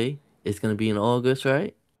of play. It's gonna be in August,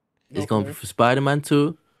 right? It's gonna be for Spider-Man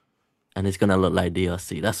 2. And it's gonna look like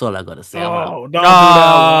DLC. That's all I gotta say. Don't do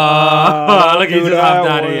that. Look at you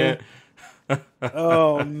out of here.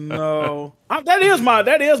 Oh no, that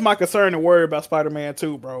is my concern and worry about Spider-Man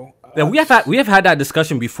 2, bro. Yeah, we have had that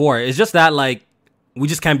discussion before. It's just that like we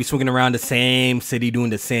just can't be swinging around the same city doing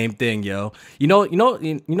the same thing, yo. You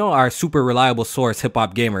know, our super reliable source, Hip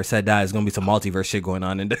Hop Gamer, said that there's gonna be some multiverse shit going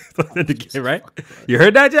on in the game, right? You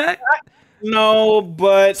heard that, Jack? No,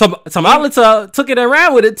 but some outlets took it and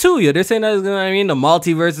ran with it too. Yeah, they're saying that the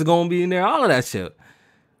multiverse is gonna be in there, all of that shit.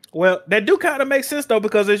 Well, that do kind of make sense though,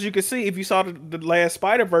 because as you can see, if you saw the last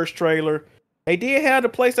Spider-Verse trailer, they did have the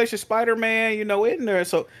PlayStation Spider-Man, in there.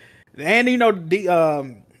 So, and not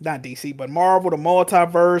DC, but Marvel, the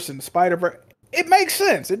multiverse and the Spider-Verse, it makes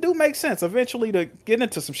sense. It do make sense eventually to get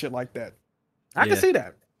into some shit like that. I can see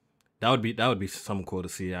that. That would be something cool to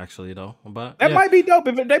see, actually, though. But that might be dope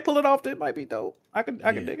if they pull it off. It might be dope. I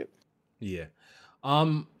can dig it. Yeah.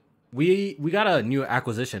 we got a new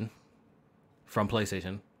acquisition from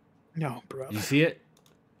PlayStation. No, bro. You see it?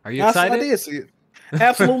 Are you excited? I did see it.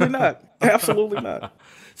 Absolutely not. Absolutely not.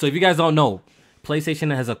 So if you guys don't know,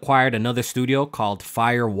 PlayStation has acquired another studio called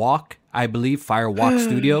Firewalk, I believe, Firewalk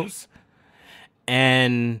Studios.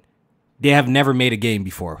 And they have never made a game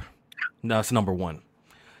before. That's number one.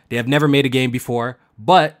 They have never made a game before,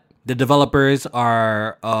 but the developers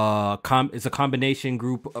are it's a combination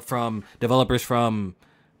group from developers from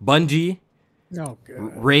Bungie, Oh,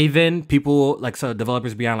 God. Raven, people like so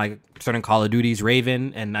developers beyond like certain Call of Duties,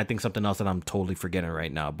 Raven, and I think something else that I'm totally forgetting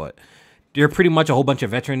right now. But they're pretty much a whole bunch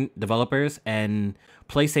of veteran developers. And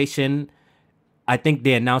PlayStation, I think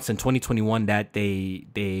they announced in 2021 that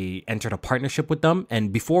they entered a partnership with them.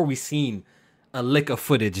 And before we seen a lick of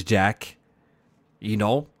footage, Jack,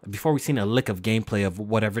 before we seen a lick of gameplay of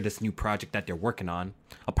whatever this new project that they're working on,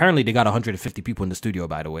 apparently they got 150 people in the studio,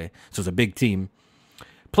 by the way. So it's a big team.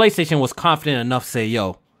 PlayStation was confident enough to say,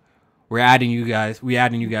 yo, we're adding you guys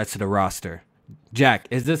to the roster. Jack,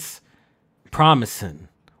 is this promising?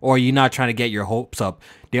 Or are you not trying to get your hopes up?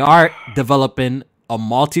 They are developing a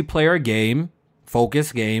multiplayer game,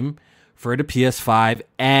 focused game, for the PS5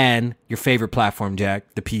 and your favorite platform,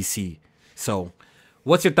 Jack, the PC. So,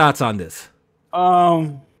 what's your thoughts on this?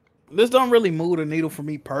 This don't really move the needle for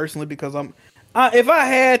me personally because if I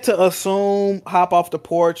had to assume hop off the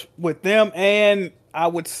porch with them and I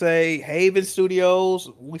would say Haven Studios,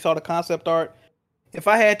 we saw the concept art. If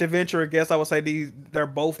I had to venture a guess, I would say they're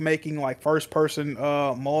both making like first person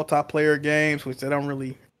multiplayer games, which they don't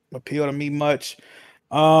really appeal to me much.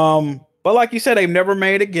 But like you said, they've never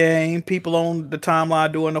made a game. People on the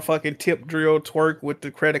timeline doing the fucking tip drill twerk with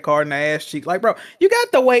the credit card and the ass cheek. Like, bro, you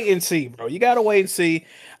got to wait and see, bro. You got to wait and see.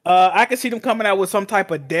 I can see them coming out with some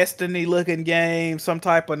type of Destiny looking game, some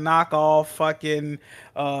type of knockoff fucking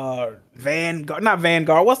Vanguard, not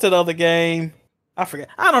Vanguard. What's that other game? I forget.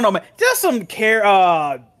 I don't know, man. Just some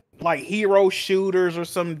like hero shooters or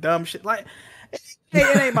some dumb shit. Like,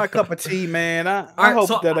 it ain't my cup of tea, man. I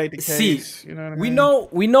hope that ain't the case. You know what I mean?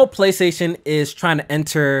 We know PlayStation is trying to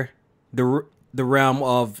enter the realm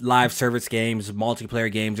of live service games, multiplayer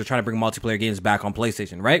games. They're trying to bring multiplayer games back on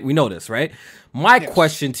PlayStation, right? We know this, right? My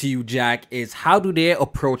question to you, Jack, is how do they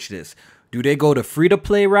approach this? Do they go the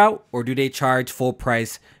free-to-play route or do they charge full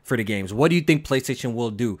price for the games? What do you think PlayStation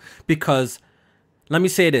will do? Because, let me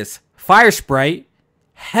say this. Firesprite,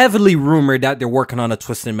 heavily rumored that they're working on a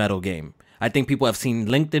Twisted Metal game. I think people have seen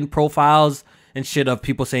LinkedIn profiles and shit of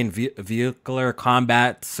people saying vehicular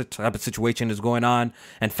combat type of situation is going on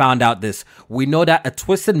and found out this. We know that a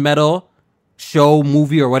Twisted Metal show,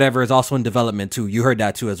 movie, or whatever is also in development too. You heard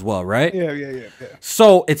that too as well, right? Yeah.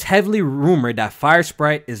 So it's heavily rumored that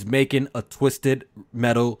Firesprite is making a Twisted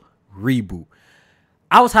Metal reboot.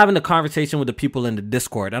 I was having a conversation with the people in the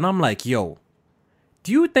Discord and I'm like, yo,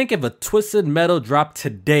 do you think if a Twisted Metal dropped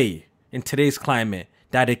today in today's climate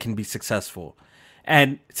that it can be successful?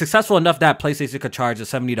 And successful enough that PlayStation could charge a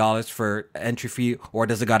 $70 for entry fee, or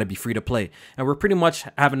does it got to be free to play? And we're pretty much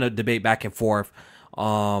having a debate back and forth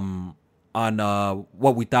on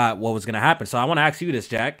what we thought what was going to happen. So I want to ask you this,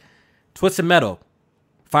 Jack. Twisted Metal,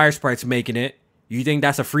 Firesprite's making it. You think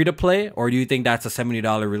that's a free to play, or do you think that's a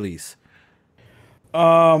 $70 release?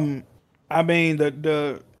 I mean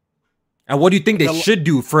the and what do you think they should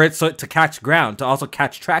do for it to catch ground, to also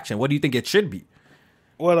catch traction? What do you think it should be?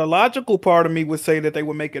 Well, the logical part of me would say that they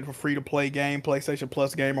would make it a free-to-play game, PlayStation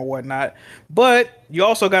Plus game or whatnot. But you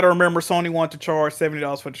also got to remember Sony wanted to charge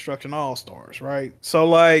 $70 for Destruction All-Stars, right? So,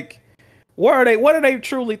 like, what are they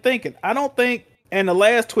truly thinking? I don't think, and the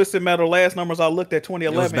last Twisted Metal, last numbers I looked at,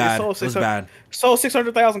 2011, it sold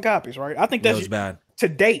 600,000 copies, right? I think that's bad to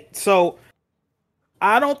date. So,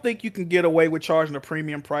 I don't think you can get away with charging a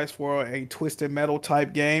premium price for a Twisted Metal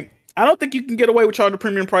type game. I don't think you can get away with charging a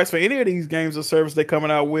premium price for any of these games or service they're coming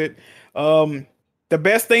out with. The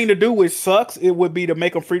best thing to do, which sucks, it would be to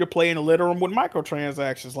make them free to play and litter them with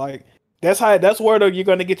microtransactions. Like that's where you're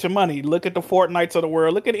going to get your money. Look at the Fortnites of the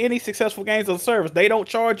world. Look at any successful games of the service. They don't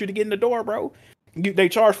charge you to get in the door, bro. They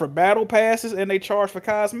charge for battle passes and they charge for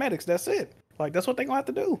cosmetics. That's it. Like that's what they're going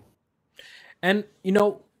to have to do. And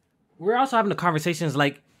we're also having the conversations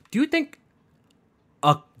like, do you think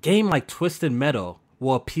a game like Twisted Metal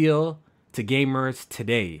will appeal to gamers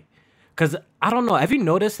today? Because I don't know, have you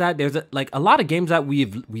noticed that there's a lot of games that we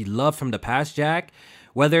love from the past, Jack,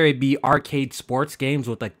 whether it be arcade sports games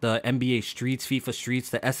with like the NBA Streets, FIFA Streets,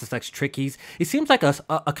 the SSX Trickies, it seems like a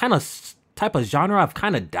kind of type of genre have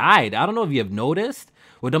kind of died. I don't know if you have noticed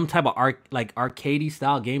with them type of arcadey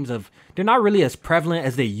style games they're not really as prevalent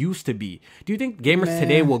as they used to be. Do you think gamers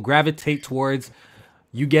today will gravitate towards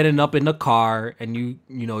you getting up in the car and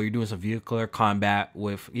you're doing some vehicular combat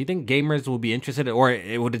with. You think gamers will be interested, or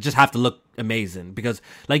it would just have to look amazing? Because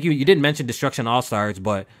like you didn't mention Destruction All Stars,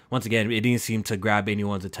 but once again, it didn't seem to grab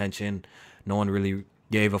anyone's attention. No one really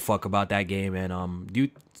gave a fuck about that game. And do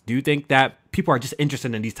you think that people are just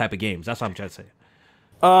interested in these type of games? That's what I'm trying to say.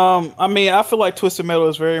 I mean, I feel like Twisted Metal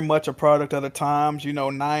is very much a product of the times.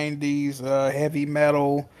 90s heavy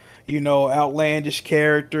metal. Outlandish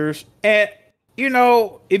characters. And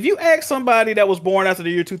if you ask somebody that was born after the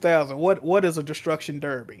year 2000, what is a destruction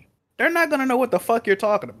derby? They're not gonna know what the fuck you're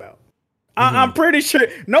talking about. I'm pretty sure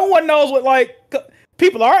no one knows what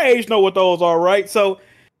people our age know what those are, right? So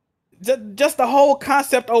just the whole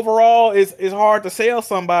concept overall is hard to sell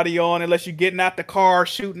somebody on unless you're getting out the car,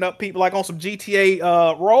 shooting up people like on some GTA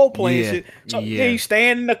role playing shit. So you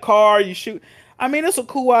stand in the car, you shoot. I mean, it's a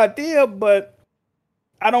cool idea, but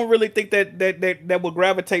I don't really think that will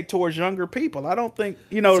gravitate towards younger people. I don't think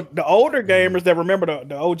the older gamers that remember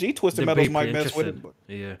the OG Twisted Metals might mess with it. But,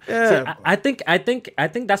 yeah. So I think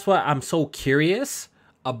that's why I'm so curious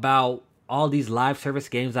about all these live service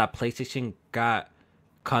games that PlayStation got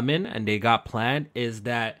coming and they got planned. Is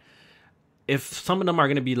that if some of them are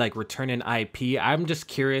going to be like returning IP, I'm just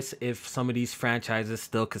curious if some of these franchises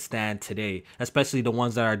still could stand today, especially the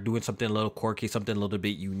ones that are doing something a little quirky, something a little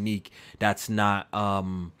bit unique. That's not,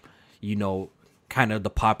 kind of the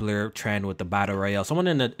popular trend with the battle royale. Someone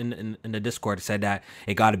in the Discord said that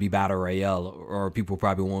it got to be battle royale, or people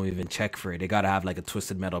probably won't even check for it. They got to have like a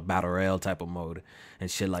Twisted Metal battle royale type of mode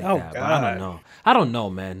and shit like that. But I don't know,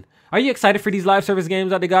 man. Are you excited for these live service games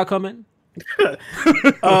that they got coming?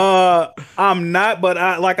 I'm not, but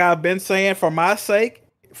I've been saying, for my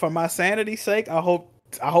sanity's sake, I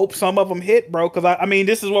hope some of them hit, bro. Because I mean,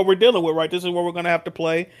 this is what we're dealing with, right? This is what we're gonna have to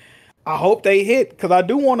play. I hope they hit, because I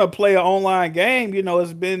do want to play an online game.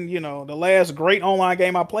 It's been the last great online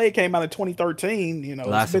game I played came out in 2013.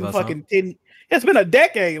 It's been fucking 10. It's been a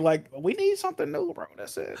decade. Like, we need something new, bro.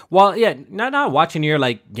 That's it. Well, yeah, not watching your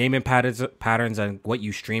like gaming patterns and what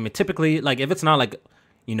you stream. It typically, like, if it's not like,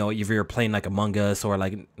 if you're playing like Among Us or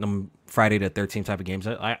like Friday the 13th type of games,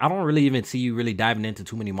 I don't really even see you really diving into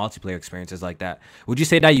too many multiplayer experiences like that. Would you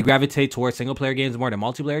say that you gravitate towards single player games more than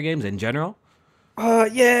multiplayer games in general?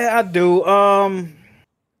 Yeah, I do.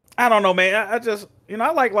 I don't know, man. I just,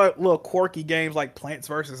 I like little quirky games like Plants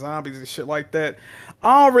vs. Zombies and shit like that.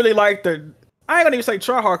 I don't really like I ain't gonna even say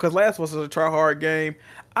try hard, because Last of Us is a try hard game.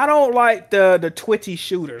 I don't like the twitchy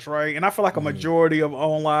shooters, right? And I feel like a majority of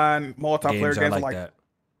online multiplayer games are like that.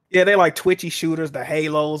 Yeah, they like twitchy shooters, the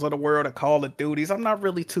Halos of the world, the Call of Duties. I'm not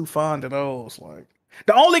really too fond of those. Like,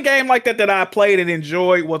 the only game like that I played and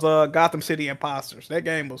enjoyed was Gotham City Imposters. That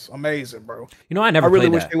game was amazing, bro. I never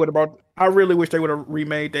played that. I really wish they would have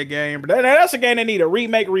remade that game. But that's a game they need a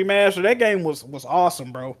remake, remaster. That game was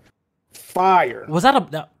awesome, bro. Fire. Was that a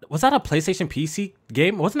PlayStation PC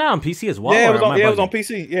game? Wasn't that on PC as well? Yeah, it was on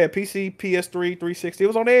PC. Yeah, PC, PS3, 360. It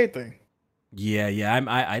was on everything.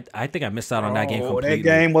 Yeah. I think I missed out on that game completely. That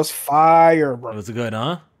game was fire, bro. It was good,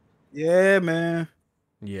 huh? Yeah, man.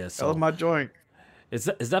 Yeah, so that was my joint. It's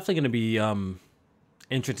definitely going to be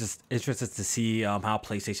interested to see how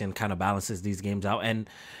PlayStation kind of balances these games out. And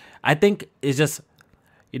I think it's just,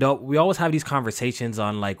 we always have these conversations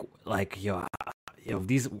on like how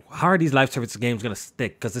are these live service games gonna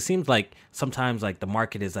stick? Because it seems like sometimes like the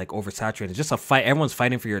market is like oversaturated. It's just a fight. Everyone's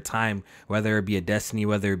fighting for your time, whether it be a Destiny,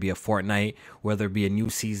 whether it be a Fortnite, whether it be a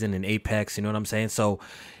new season in Apex. You know what I'm saying? So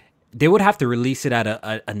they would have to release it at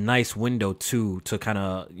a nice window too, to kind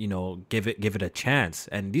of give it a chance.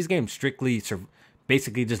 And these games strictly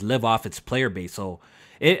basically just live off its player base. So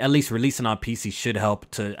it at least releasing on PC should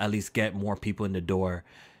help to at least get more people in the door.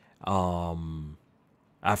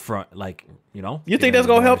 Up front, You think that's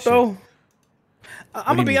gonna help though?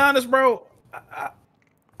 I'm gonna be honest, bro.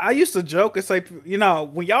 I used to joke and say,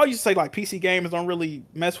 when y'all used to say like PC gamers don't really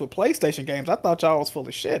mess with PlayStation games, I thought y'all was full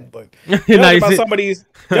of shit. But judging by some of these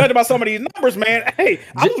numbers, man, hey,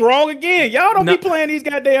 I was wrong again. Y'all don't be playing these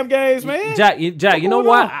goddamn games, man. Jack, you know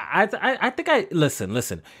what? I think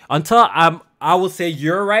listen. Until I will say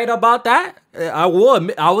you're right about that. I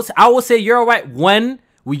will say you're right when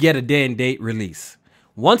we get a day and date release.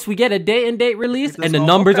 Once we get a day and date release and the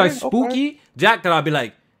numbers are spooky, Jack, then I'll be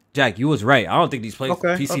like, Jack, you was right. I don't think these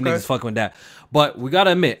PC niggas fucking with that. But we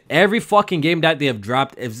gotta admit, every fucking game that they have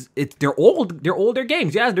dropped, they're older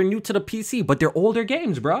games. Yeah, they're new to the PC, but they're older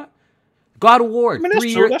games, bro. God of War, 3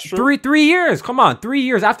 years. 3 years. Come on, 3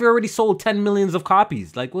 years after it already sold 10 millions of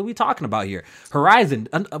copies. Like, what are we talking about here? Horizon,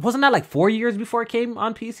 wasn't that like 4 years before it came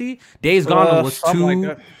on PC? Days Gone was 2.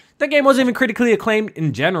 Like that game wasn't even critically acclaimed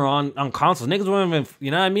in general on consoles. Niggas weren't even,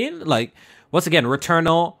 you know what I mean? Like, once again,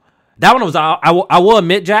 Returnal. That one was I will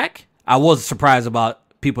admit, Jack, I was surprised about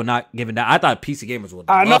people not giving that. I thought PC gamers would.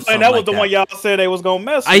 I know, and that was like the that. one y'all said they was gonna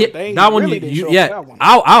mess with. That one,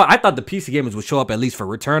 I thought the PC gamers would show up at least for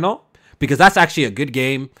Returnal because that's actually a good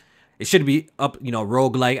game. It should be up,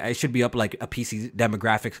 roguelike. It should be up like a PC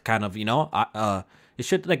demographic kind of, it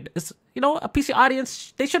should like it's, a PC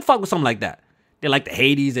audience. They should fuck with something like that. They like the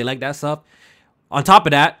Hades. They like that stuff. On top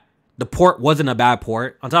of that, the port wasn't a bad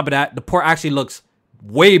port. On top of that, the port actually looks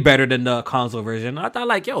way better than the console version. I thought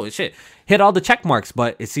like, shit, hit all the check marks,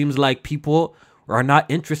 but it seems like people are not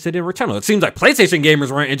interested in Returnal. It seems like PlayStation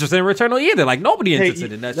gamers weren't interested in Returnal either. Like nobody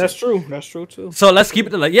interested in that. That's shit. true. That's true too. So let's keep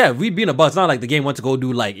it like, we'd be in a buzz. It's not like the game went to go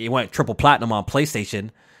do like it went triple platinum on PlayStation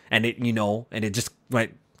and it, and it just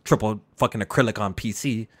went triple fucking acrylic on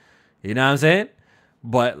PC. You know what I'm saying?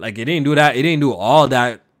 But like it didn't do that. It didn't do all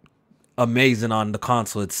that amazing on the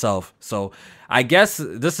console itself. So I guess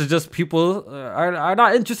this is just people are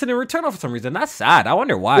not interested in Returnal for some reason. That's sad. I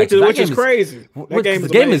wonder why. Which is crazy.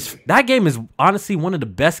 That game is honestly one of the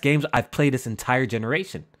best games I've played this entire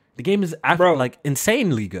generation. The game is actually like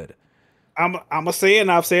insanely good. I'm gonna say it,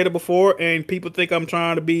 and I've said it before, and people think I'm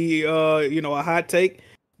trying to be a hot take.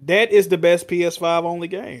 That is the best PS5 only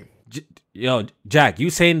game. Jack, you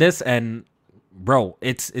saying this and bro,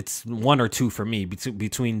 it's one or two for me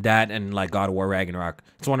between that and like God of War Ragnarok.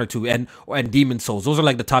 It's one or two, and Demon Souls. Those are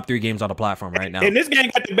like the top 3 games on the platform right now. And this game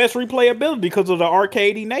got the best replayability because of the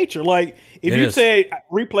arcadey nature. Like if you say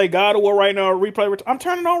replay God of War right now, I'm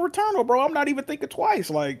turning on Returnal, bro. I'm not even thinking twice.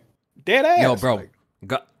 Like dead ass. Yo, bro,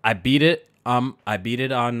 I beat it. I beat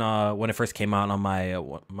it on when it first came out on my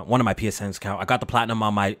one of my PSN's account. I got the platinum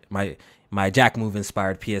on my Jack Move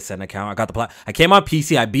inspired PSN account. I got the I came on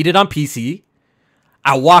PC. I beat it on PC.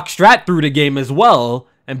 I walked Strat through the game as well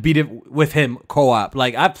and beat it with him co-op.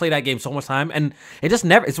 Like I've played that game so much time, and it's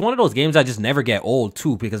one of those games that just never get old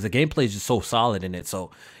too because the gameplay is just so solid in it. So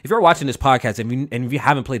if you're watching this podcast and if you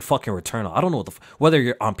haven't played fucking Returnal, I don't know whether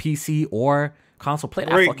you're on PC or console, play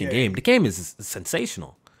that fucking game. The game is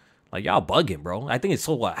sensational. Like y'all bugging, bro. I think it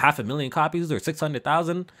sold 500,000 copies or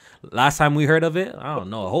 600,000 last time we heard of it. I don't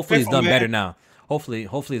know. Hopefully it's done better now. Hopefully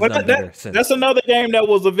it's done better. That's another game that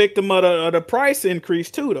was a victim of the price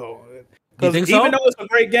increase too, though. Because even though it's a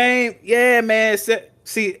great game, yeah, man.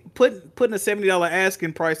 See, putting a $70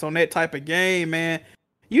 asking price on that type of game, man.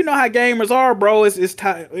 You know how gamers are, bro. It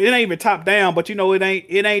ain't even top down, but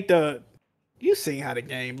it ain't the. You seen how the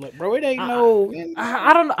game look, bro. It ain't no.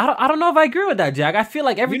 I don't know if I agree with that, Jack. I feel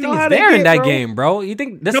like everything is there in that game, bro. You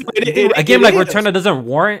think a game like Returnal doesn't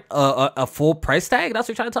warrant a full price tag? That's what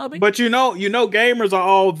you're trying to tell me. But you know, gamers are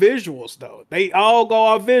all visuals, though. They all go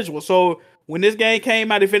off visuals. So when this game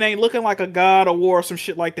came out, if it ain't looking like a God of War or some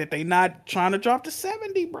shit like that, they not trying to drop to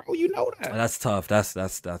 70, bro. You know that. That's tough. That's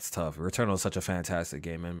tough. Returnal is such a fantastic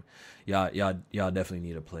game, and y'all definitely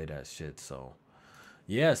need to play that shit. So.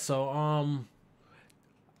 Yeah, so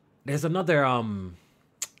there's another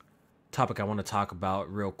topic I want to talk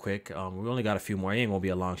about real quick. We only got a few more. It ain't gonna be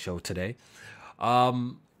a long show today.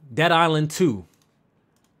 Dead Island 2.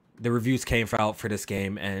 The reviews came out for this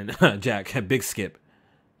game, and Jack, big skip.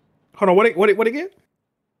 Hold on, what it get?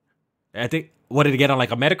 I think what did it get on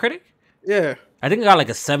like a Metacritic? Yeah, I think it got like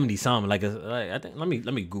a 70 something. I think let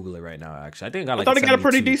me Google it right now. Actually, I think it got like. I thought it got a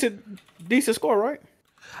pretty decent score, right?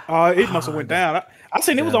 It must have went down. I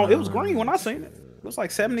seen it was green when I seen it. It was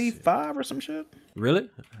like 75 or some shit. Really?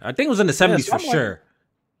 I think it was in the 70s for sure.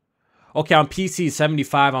 Okay, on PC it's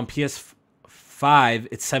 75. On PS5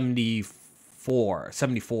 it's 74.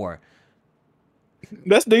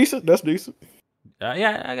 That's decent.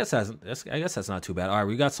 Yeah, I guess that's not too bad. All right,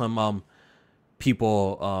 we got some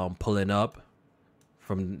people pulling up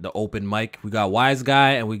from the open mic. We got Wise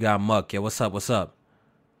Guy and we got Muck. Yeah, what's up?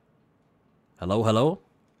 Hello.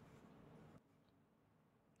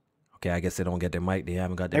 Okay, I guess they don't get their mic. They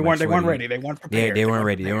haven't got their mic. They weren't ready. They weren't prepared. Yeah, they weren't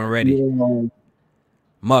ready. Yeah.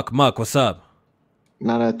 Muck, what's up?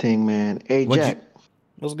 Not a thing, man. Hey, Jack.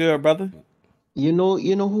 What's good, brother? You know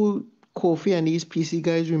who Kofi and these PC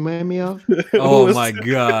guys remind me of? Oh, my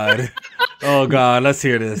God. Oh, God. Let's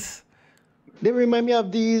hear this. They remind me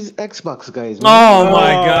of these Xbox guys, man. Oh,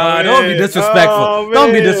 my God. Don't be disrespectful.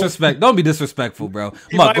 Don't be disrespectful, bro.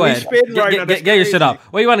 Muck, go ahead. Get your shit off.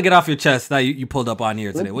 What do you want to get off your chest now you pulled up on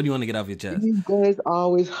here today? What do you want to get off your chest? These guys are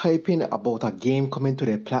always hyping about a game coming to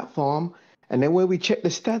their platform. And then when we check the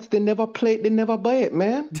stats, they never play it, they never buy it,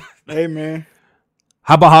 man. Hey, man.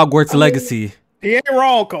 How about Hogwarts Legacy? He ain't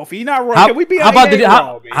wrong, Kofi. He not wrong. How, Can we be how about the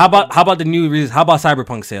wrong, how about the new release? How about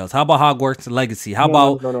Cyberpunk sales? How about Hogwarts Legacy? How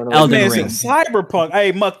about Elden man Ring? said Cyberpunk.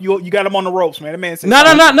 Hey, Muck, you got him on the ropes, man. That man said No.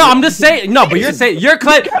 I'm just saying. No, but you're saying you're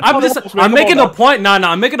claiming. I'm making a point. No.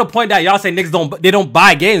 I'm making a point that y'all say niggas don't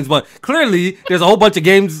buy games, but clearly there's a whole bunch of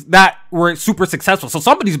games that were super successful. So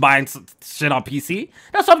somebody's buying shit on PC.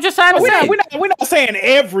 That's what I'm just trying to say. We're not saying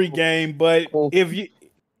every game, but if you.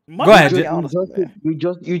 Go ahead.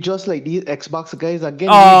 You just like these Xbox guys again.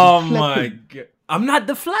 Oh my god! I'm not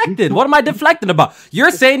deflecting. What am I deflecting about?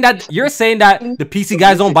 You're saying that the PC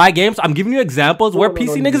guys don't buy games. I'm giving you examples where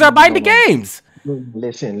PC niggas are buying the games.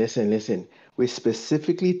 Listen. We're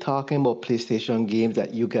specifically talking about PlayStation games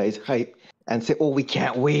that you guys hype and say, "Oh, we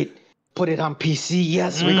can't wait. Put it on PC.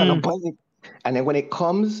 Yes, we're gonna buy it." And then when it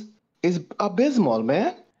comes, it's abysmal,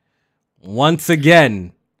 man. Once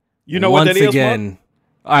again, you know what that is? Again.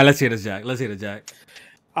 All right, let's hear this, Jack.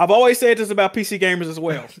 I've always said this about PC gamers as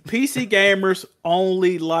well. PC gamers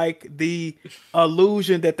only like the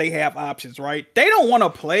illusion that they have options, right? They don't want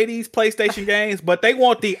to play these PlayStation games, but they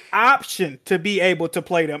want the option to be able to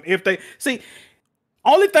play them. If they see,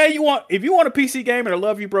 only thing you want, if you want a PC gamer to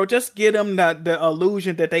love you, bro, just give them the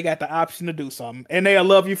illusion that they got the option to do something, and they'll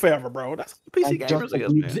love you forever, bro. That's PC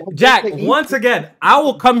gamers. Jack, once again, I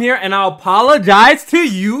will come here and I'll apologize to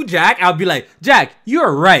you, Jack. I'll be like, Jack,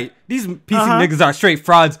 you're right. These PC niggas are straight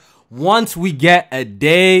frauds. Once we get a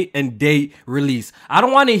day and date release, I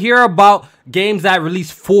don't want to hear about games that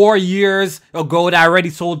released 4 years ago that already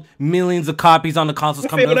sold millions of copies on the consoles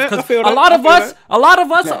coming out. Because a lot of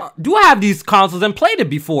us do have these consoles and played it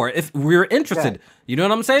before if we're interested. Yeah. You know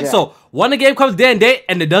what I'm saying? Yeah. So when the game comes day and date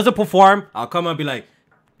and it doesn't perform, I'll come and be like,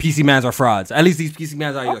 PC mans are frauds. At least these PC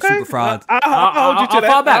mans are super frauds. I'll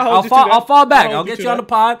fall back. I'll fall back. I'll get you on the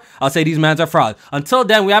pod. I'll say these mans are frauds. Until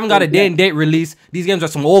then, we haven't got a day and date release. These games are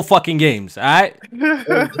some old fucking games. All right.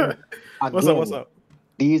 What's up?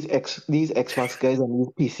 These Xbox guys and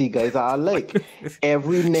these PC guys are like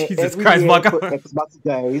every year for Xbox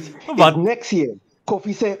guys is next year.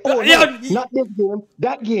 Kofi said, "Oh, not this game,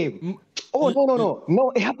 that game." Oh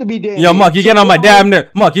no! It have to be there. Yo, Mark, you get on my damn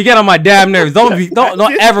nerves. Don't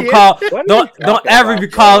ever be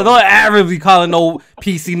calling no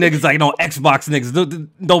PC niggas like no Xbox niggas.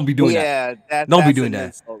 Don't be doing that. Don't be doing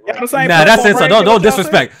that. Nah, that's insult. Don't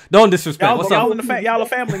disrespect. Don't disrespect. What's up? Y'all a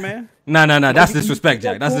family, man. Nah. That's disrespect,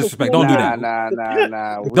 Jack. That's disrespect. Don't do that. Nah.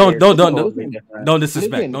 Don't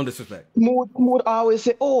disrespect. Don't disrespect. Mood always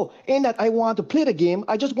say, "Oh, ain't that I want to play the game?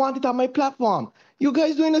 I just want it on my platform." You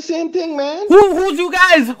guys doing the same thing, man. Who's you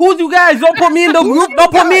guys? Don't put me in the group.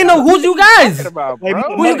 Don't put me in the. Who's you guys?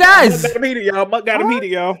 Who you guys? Muck got him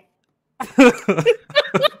heated, y'all.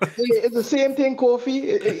 It's the same thing,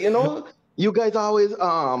 Kofi. You know, you guys always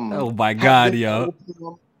Oh my God, yo.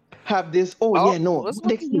 Have this.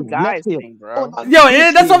 Next thing, bro.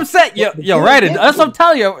 That's what I'm saying. Yo, right. That's what I'm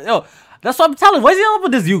telling you. Yo, that's what I'm telling you. What's the up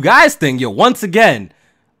with this you guys thing, yo? Once again.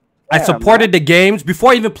 I supported the games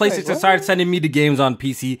before even PlayStation started sending me the games on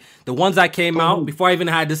PC. The ones that came out before I even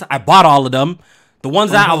had this, I bought all of them. The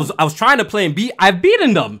ones that I was trying to play and beat, I've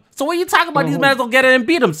beaten them. So what are you talking about? These mans don't get it and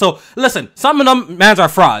beat them. So listen, some of them mans are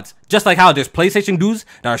frauds. Just like how there's PlayStation dudes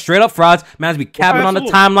that are straight up frauds. Mans be capping on the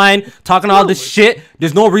timeline, talking all this shit.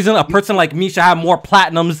 There's no reason a person like me should have more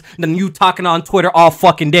platinums than you talking on Twitter all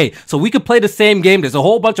fucking day. So we could play the same game. There's a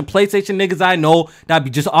whole bunch of PlayStation niggas I know that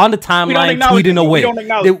be just on the timeline tweeting away.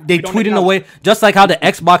 They tweeting away. Just like how the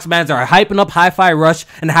Xbox mans are hyping up Hi-Fi Rush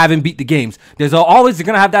and haven't beat the games. There's always you're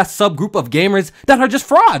gonna have that subgroup of gamers that are just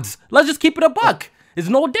frauds. Let's just keep it a buck. It's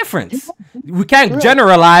no difference. We can't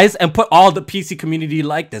generalize and put all the PC community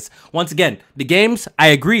like this. Once again, the games, I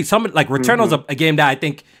agree. Some like Returnal's a game that I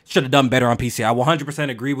think should have done better on PC. I 100%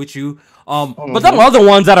 agree with you. But them other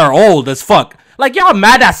ones that are old as fuck. Like, y'all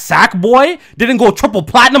mad that Sackboy didn't go triple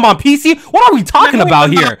platinum on PC? What are we talking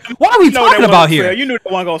about here? What are we talking about here? You knew the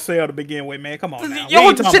one gonna sell to begin with, man. Come on now.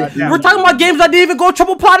 We're talking about games that didn't even go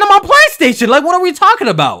triple platinum on PlayStation. Like, what are we talking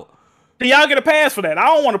about? Y'all get a pass for that. I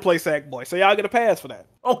don't want to play Sackboy, so y'all get a pass for that.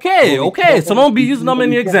 Okay. So don't be using them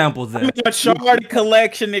in your examples then. A Shard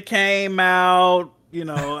collection that came out. You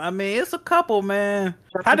know, I mean, it's a couple, man.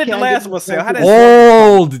 How did The Last of Us sell?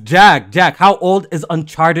 Old Jack. How old is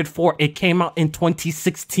Uncharted 4? It came out in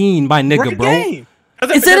 2016, my nigga, great bro. Game.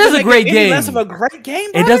 It is a great game. Less of a great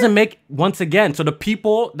game. It doesn't make once again. So the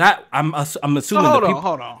people that I'm assuming hold the people.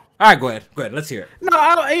 Hold on. All right, go ahead. Let's hear it. No,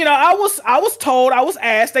 I was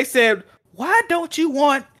asked. They said, "Why don't you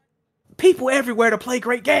want people everywhere to play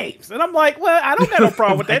great games?" And I'm like, "Well, I don't got no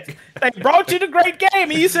problem with that. They brought you the great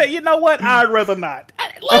game, and you said, you know what? I'd rather not."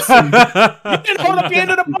 Listen, you didn't hold up the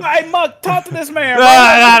end of the bar. Hey, Muck, talk to this man.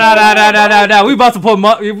 No. We about to put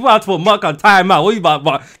Muck on timeout. We about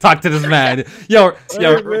to talk to this man. Yo,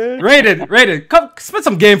 Raiden, come spit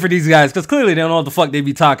some game for these guys, because clearly they don't know what the fuck they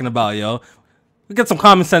be talking about, yo. We get some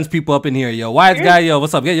common sense people up in here, yo. Wise guy, yo,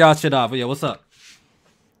 what's up? Get y'all shit off, yo. What's up?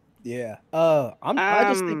 Yeah. I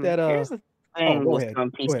just think that here's the thing go with ahead.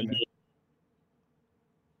 some PC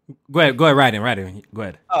Go ahead, man. Go ahead, Raiden. Go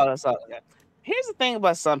ahead. Oh, that's all. Okay. Here's the thing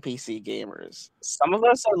about some PC gamers. Some of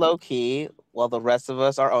us are low key, while the rest of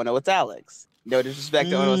us are. Oh no, it's Alex. No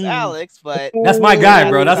disrespect to Ono, it's Alex, but that's my guy,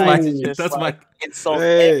 bro. That's my insult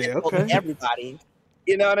everybody.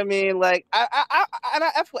 You know what I mean? Like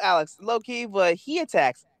I F with Alex low key, but he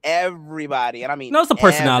attacks everybody, and I mean, no, it's the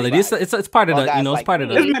personality. It's part of the it's part of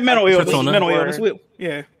the mental illness. persona. Mental illness.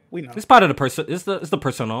 Yeah. We know. It's part of the person. It's the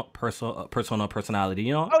personal personality.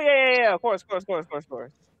 You know. Oh yeah. Of course.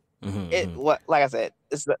 Like I said,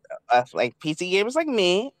 it's the like PC gamers like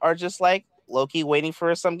me are just like low key waiting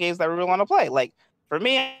for some games that we really want to play. Like for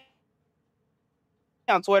me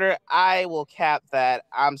on Twitter, I will cap that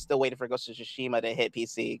I'm still waiting for Ghost of Tsushima to hit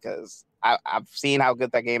PC because I've seen how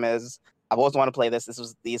good that game is. I've always wanted to play this. This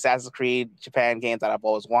was the Assassin's Creed Japan game that I've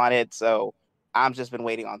always wanted. So I've just been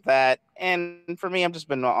waiting on that. And for me, I've just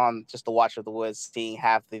been on just the watch of the woods, seeing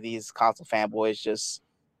half of these console fanboys just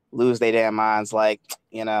lose their damn minds, like,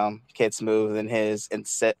 you know, Kid Smooth and his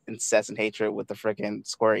incessant hatred with the freaking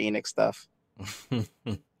Square Enix stuff.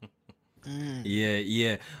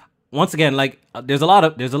 Yeah. Once again, like there's a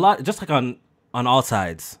lot just like on all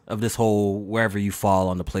sides of this whole wherever you fall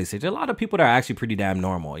on the PlayStation, a lot of people that are actually pretty damn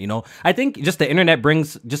normal, you know. I think just the internet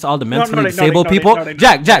brings just all the mentally disabled people.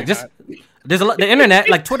 Jack, just there's a lot. The internet,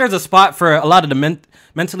 like Twitter's a spot for a lot of the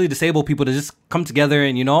mentally disabled people to just come together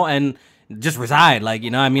and, you know, and just reside, like, you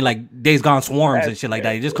know what I mean, like Days Gone swarms and shit like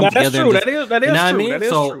that. You just come together. That's true. That is you know true.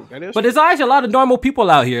 What I mean? True. But there's actually a lot of normal people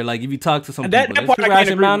out here. Like if you talk to some people, that part I can't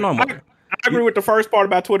agree with. Normal. I agree with the first part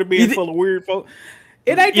about Twitter being full of weird folks.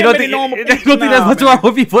 It ain't that many normal people. You don't think there's much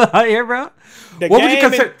normal people out here, bro? What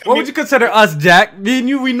would you consider us, Jack? Me and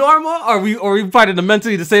you, we normal, or we part of the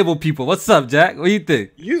mentally disabled people? What's up, Jack? What do you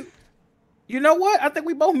think? You know what? I think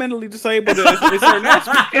we both mentally disabled in certain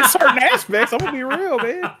aspects. I'm gonna be real,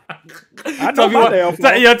 man. I know my damn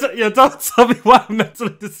fault. Tell me why I'm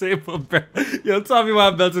mentally disabled, bro. Tell me why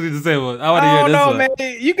I'm mentally disabled. I want to hear this one.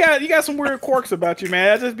 Man. You got some weird quirks about you,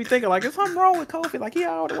 man. I just be thinking like, is something wrong with Kofi? Like he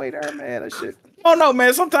all the way there, man. That shit. Oh no,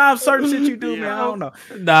 man. Sometimes certain shit you do, man. I don't know.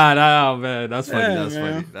 Nah, man. That's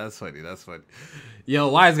funny. That's funny. Yo,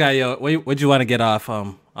 wise guy, what'd you want to get off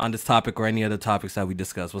on this topic or any other topics that we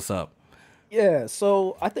discussed? What's up? Yeah,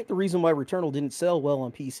 so I think the reason why Returnal didn't sell well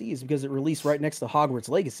on PC is because it released right next to Hogwarts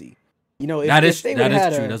Legacy. You know, that is true.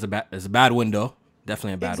 That's a bad window.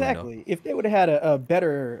 Definitely a bad window. Exactly. If they would have had a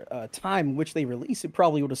better time in which they released, it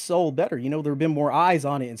probably would have sold better. You know, there would have been more eyes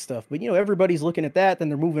on it and stuff. But, you know, everybody's looking at that, then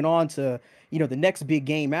they're moving on to, you know, the next big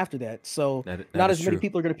game after that. So not as many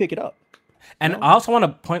people are going to pick it up. And I also want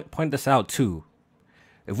to point this out, too.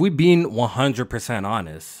 If we being 100%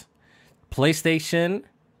 honest, PlayStation,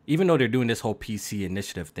 even though they're doing this whole PC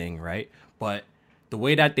initiative thing, right? But the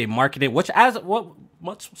way that they market it,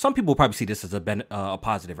 some people probably see this as a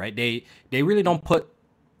positive, right? They really don't put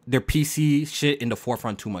their PC shit in the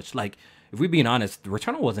forefront too much. Like, if we're being honest,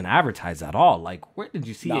 Returnal wasn't advertised at all. Like, where did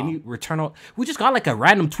you see any Returnal? We just got like a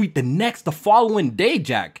random tweet the following day,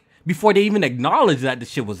 Jack, before they even acknowledged that the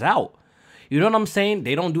shit was out. You know what I'm saying?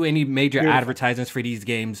 They don't do any major advertisements for these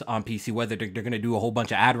games on PC, whether they're going to do a whole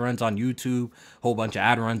bunch of ad runs on YouTube, a whole bunch of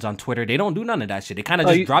ad runs on Twitter. They don't do none of that shit. They kind of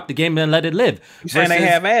just drop the game and let it live. You saying they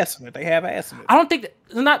have ass in it? They have ass in it. I don't think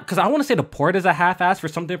it's not, because I want to say the port is a half-ass for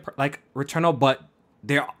something like Returnal, but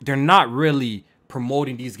they're not really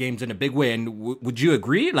promoting these games in a big way. And would you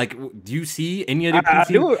agree? Like, do you see any of their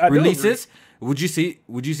PC releases? Would you see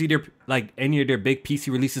their any of their big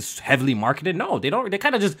PC releases heavily marketed? No, they don't. They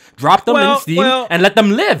kind of just drop them in Steam and let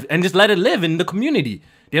them live and just let it live in the community.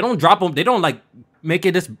 They don't drop them. They don't like make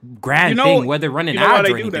it this grand thing where they're running ads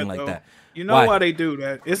or anything like that. You know why they do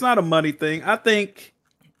that? It's not a money thing. I think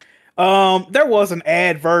there was an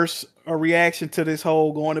adverse reaction to this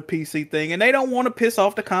whole going to PC thing, and they don't want to piss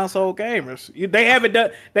off the console gamers. They haven't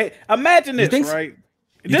done. They imagine this, right?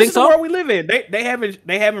 This is the world we live in. They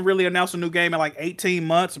haven't really announced a new game in like 18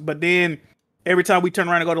 months, but then every time we turn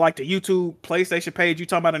around and go to like the YouTube PlayStation page, you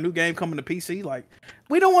talking about a new game coming to PC. Like,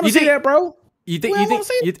 we don't want to see that, bro. I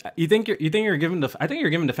think you're giving the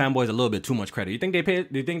fanboys a little bit too much credit. You think they give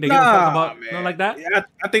a fuck about nothing like that? Yeah,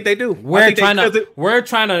 I think they do. We're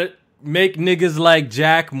trying to make niggas like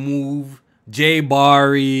Jack Move, Jay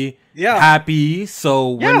Barry, happy,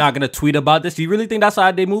 so we're not gonna tweet about this. Do you really think that's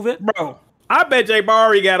how they move it, bro? I bet Jay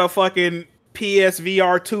Barry got a fucking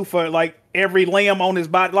PSVR 2 for like every limb on his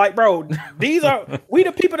body. Like, bro, these are we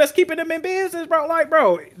the people that's keeping them in business, bro. Like,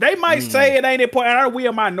 bro, they might say it ain't important. I know we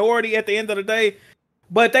a minority at the end of the day,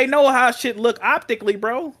 but they know how shit look optically,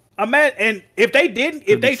 bro. And if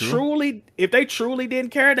they truly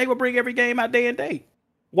didn't care, they would bring every game out day and date.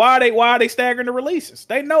 Why are they staggering the releases?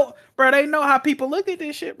 They know, bro. They know how people look at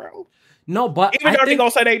this shit, bro. No, but even though they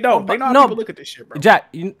gonna say they don't, they know how people look at this shit, bro.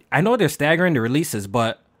 Jack, I know they're staggering the releases,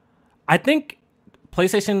 but I think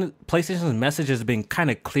PlayStation's message has been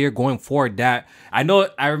kind of clear going forward. That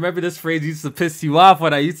I remember this phrase used to piss you off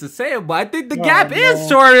when I used to say it, but I think the gap is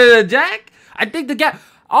shorter, Jack. I think the gap.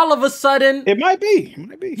 All of a sudden, it might be.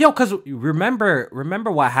 Yo, because remember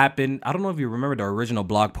what happened. I don't know if you remember the original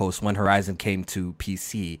blog post when Horizon came to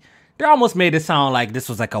PC. They almost made it sound like this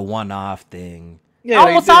was like a one-off thing. Yeah, it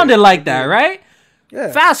almost sounded like that, right?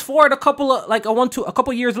 Yeah. Fast forward a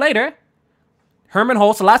couple years later, Herman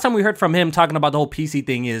Holtz. The last time we heard from him talking about the whole PC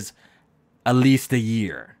thing is at least a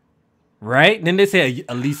year, right? Then they say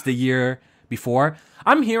at least a year before.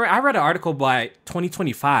 I read an article by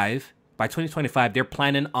 2025. By 2025, they're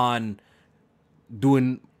planning on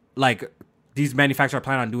doing these manufacturers are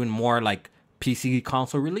planning on doing more like PC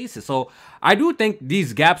console releases. So I do think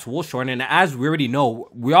these gaps will shorten. And as we already know,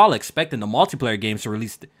 we're all expecting the multiplayer games to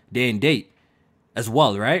release day and date as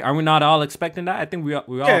well, right? Are we not all expecting that? I think we all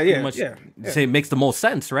pretty much say it makes the most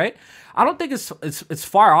sense, right? I don't think it's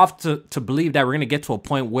far off to believe that we're gonna get to a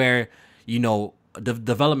point where the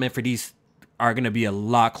development for these are going to be a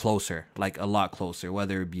lot closer,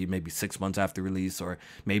 whether it be maybe 6 months after release or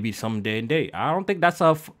maybe some day and date. I don't think that's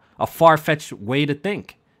a far-fetched way to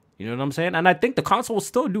think. You know what I'm saying? And I think the console will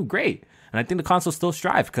still do great. And I think the console will still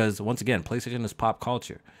strive because, once again, PlayStation is pop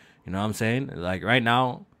culture. You know what I'm saying? Like, right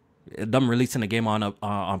now, them releasing a game on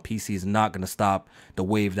PC is not going to stop the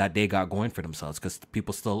wave that they got going for themselves because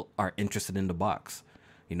people still are interested in the box.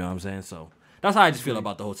 You know what I'm saying? So that's how I just feel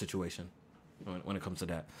about the whole situation when it comes to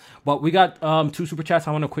that. But we got 2 super chats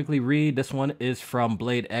I want to quickly read. This one is from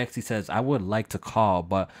Blade X. He says, I would like to call,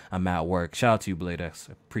 but I'm at work. Shout out to you, Blade X.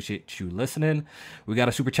 Appreciate you listening. We got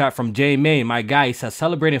a super chat from Jay May, my guy. He says,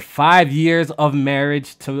 celebrating 5 years of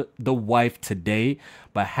marriage to the wife today,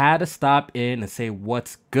 but had to stop in and say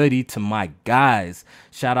what's goody to my guys.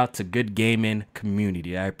 Shout out to Good Gaming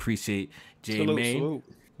Community. I appreciate Jay May. Salute.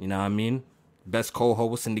 You know what I mean? Best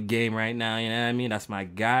co-host in the game right now. You know what I mean? That's my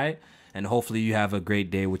guy. And hopefully you have a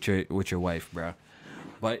great day with your wife, bro.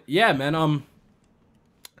 But yeah, man.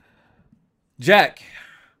 Jack.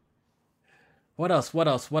 What else did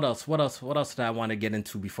I want to get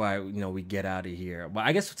into before we get out of here? But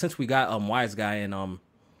I guess since we got Wise Guy and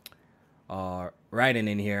Raiden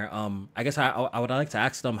in here, I guess I would like to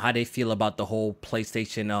ask them how they feel about the whole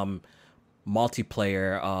PlayStation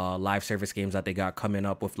multiplayer live service games that they got coming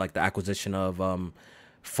up with, like the acquisition of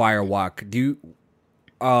Firewalk. Do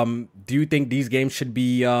you think these games should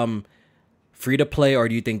be free to play, or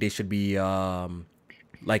do you think they should be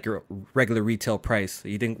like your regular retail price?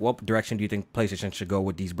 What direction do you think PlayStation should go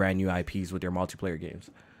with these brand new IPs with their multiplayer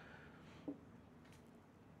games?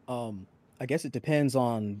 I guess it depends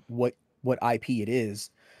on what IP it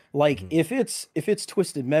is. Like if it's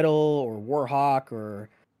Twisted Metal or Warhawk or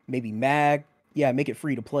maybe Mag, yeah, make it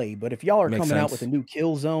free to play. But if y'all are coming out with a new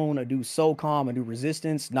Killzone, a new SOCOM, a new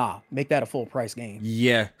Resistance, make that a full price game.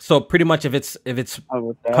 Yeah. So pretty much if it's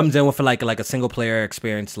comes in with like a single player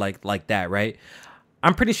experience like that, right?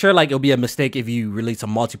 I'm pretty sure it'll be a mistake if you release a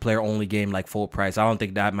multiplayer only game like full price. I don't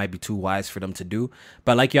think that might be too wise for them to do.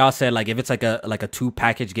 But like y'all said, if it's like a 2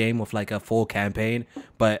 package game with like a full campaign,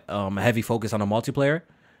 but a heavy focus on a multiplayer,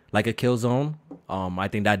 like a Killzone, I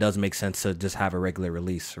think that does make sense to just have a regular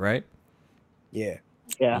release, right? Yeah.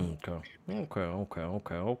 Okay.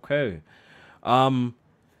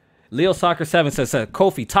 Leo Soccer 7 says,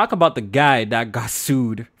 Kofi, talk about the guy that got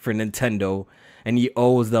sued for Nintendo and he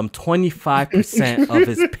owes them 25% of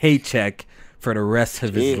his paycheck for the rest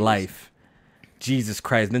of his life. Jesus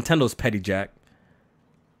Christ. Nintendo's petty, Jack.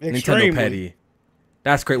 Extremely. Nintendo petty.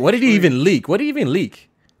 That's great. What did he even leak?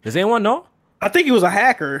 Does anyone know? I think he was a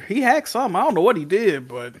hacker. He hacked something. I don't know what he did,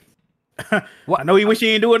 but I know he wish he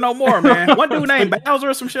ain't do it no more, man. One dude named Bowser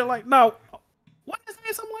or some shit what is his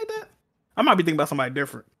name? Something like that? I might be thinking about somebody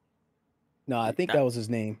different. No, I think that was his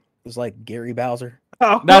name. It was like Gary Bowser.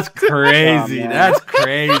 Oh, that's crazy. That's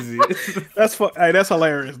crazy. That's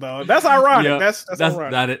hilarious, though. That's ironic. Yeah, that's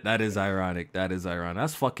ironic. That is ironic.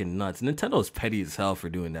 That's fucking nuts. Nintendo's petty as hell for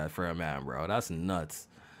doing that for a man, bro. That's nuts.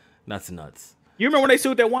 You remember when they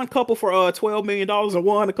sued that one couple for $12 million and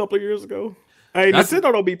won a couple of years ago? Hey,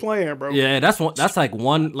 Nintendo don't be playing, bro. Yeah, that's like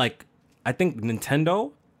one, like, I think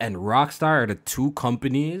Nintendo and Rockstar are the two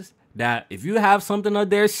companies that if you have something of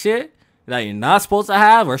their shit that you're not supposed to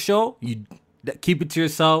have or show, you keep it to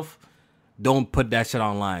yourself. Don't put that shit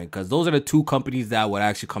online, because those are the two companies that would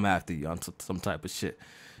actually come after you on some type of shit.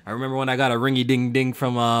 I remember when I got a ringy ding ding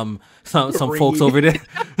from some folks over there,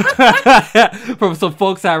 from some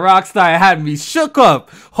folks at Rockstar. It had me shook up.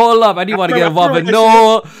 Hold up, I didn't want to get involved with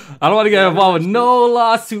no. I don't want to get involved with no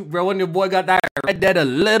lawsuit, bro. When your boy got that Red Dead a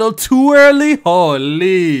little too early,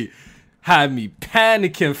 holy, had me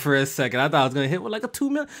panicking for a second. I thought I was gonna hit with like a 2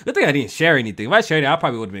 million. Good thing I didn't share anything. If I shared it, I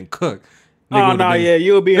probably would have been cooked. Oh no, yeah,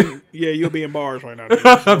 you'll be in bars right now.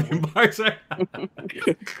 I'll be in bars right now.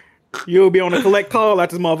 You'll be on a collect call at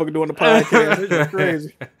this motherfucker doing the podcast. It's just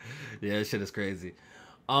crazy. Yeah, this shit is crazy.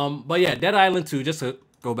 But yeah, Dead Island 2, just to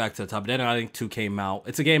go back to the top, Dead Island 2 came out.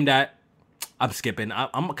 It's a game that I'm skipping.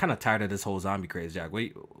 I'm kind of tired of this whole zombie craze, Jack.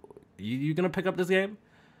 Wait, you gonna pick up this game?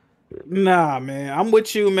 Nah, man. I'm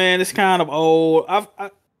with you, man. It's kind of old.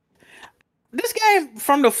 This game,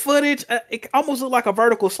 from the footage, it almost looked like a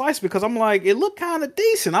vertical slice, because I'm like, it looked kind of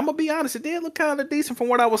decent. I'm gonna be honest, it did look kind of decent from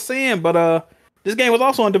what I was seeing, but this game was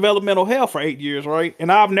also in developmental hell for 8 years, right?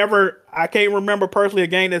 And I can't remember personally a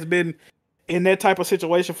game that's been in that type of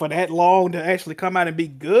situation for that long to actually come out and be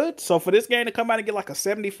good. So for this game to come out and get like a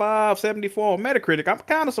 75, 74 on Metacritic, I'm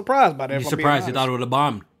kind of surprised by that. You surprised? You thought it would have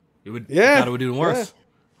bombed? You thought it would do worse?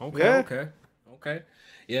 Yeah. Okay.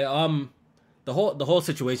 Yeah. The whole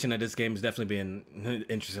situation of this game has definitely been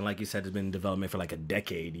interesting. Like you said, it's been in development for like a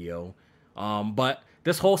decade, yo. But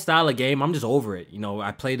this whole style of game, I'm just over it. You know,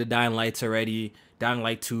 I played the Dying Lights already. Dying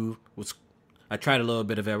Light 2 I tried a little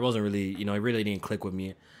bit of it. It wasn't really, it really didn't click with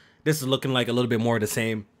me. This is looking like a little bit more of the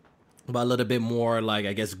same, but a little bit more like,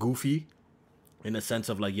 I guess, goofy, in the sense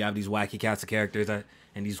of like you have these wacky cast of characters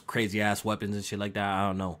and these crazy ass weapons and shit like that. I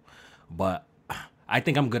don't know, but I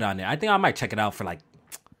think I'm good on it. I think I might check it out for like,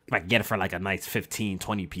 might get it for like a nice 15,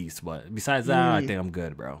 20 piece. But besides that, I think I'm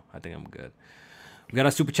good, bro. I think I'm good. We got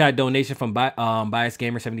a super chat donation from Bias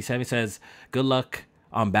Gamer 77. Says, "Good luck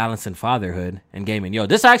on balancing fatherhood and gaming." Yo,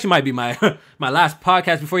 this actually might be my my last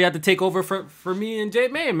podcast before you have to take over for me and J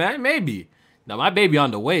May, man. Maybe. Now my baby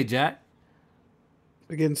on the way, Jack.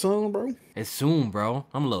 It's getting soon, bro. It's soon, bro.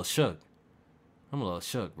 I'm a little shook,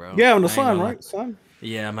 bro. Yeah, having a son, right? Son.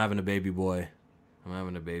 Yeah, I'm having a baby boy.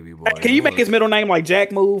 Can you make his middle name like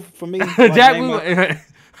Jack Move for me? Like Jack Move.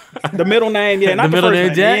 The middle name, yeah, not the middle first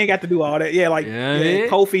name. Jack? You ain't got to do all that. Yeah, like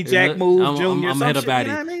Kofi Jack Move Jr. I'm gonna hit up Addy.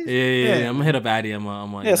 You know what I mean? Yeah, I'm gonna hit up Addy.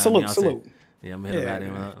 Salute. Yeah, I'm gonna hit up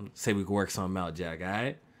Addy. Say we can work something out, Jack. All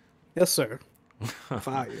right. Yes, sir.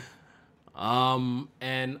 Fire.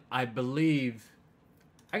 And I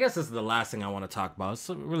guess this is the last thing I want to talk about.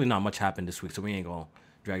 So really not much happened this week, so we ain't gonna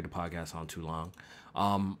drag the podcast on too long.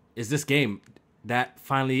 Is this game that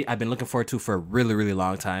finally I've been looking forward to for a really, really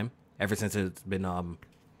long time, ever since it's been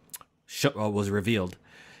was revealed.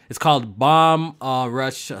 It's called Bomb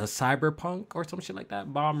Rush Cyberpunk or some shit like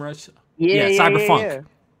that. Bomb Rush. Yeah, Cyberpunk. Yeah.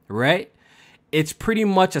 Right? It's pretty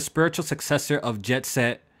much a spiritual successor of Jet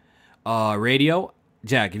Set Radio.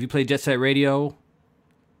 Jack, have you played Jet Set Radio?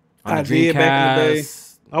 On I did back in the day.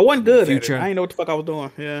 I wasn't good at it. I didn't know what the fuck I was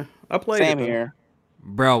doing. Yeah, I played Same here.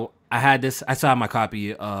 Bro, I had this. I still have my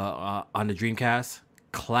copy on the Dreamcast.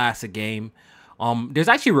 Classic game. There's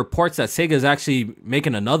actually reports that Sega is actually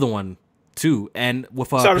making another one too, and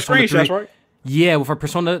with a Persona 3, right? Yeah, with a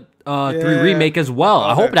Persona 3 remake as well.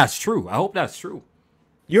 I hope that's true.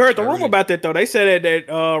 You heard the rumor about that though. They said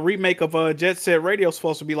that remake of Jet Set Radio is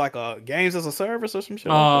supposed to be like a games as a service or some shit.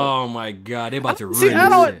 Oh my god, they about to ruin this shit. I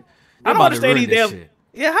don't understand these damn.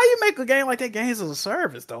 Yeah, how you make a game like that games as a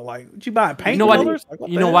service though? Like, what you buying paint colors?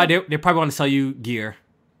 You know why? They probably want to sell you gear,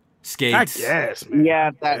 skates. I guess, man.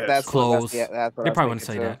 Yeah, that's clothes. That's they probably want to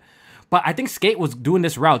sell you that. But I think Skate was doing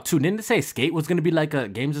this route too. Didn't they say Skate was gonna be like a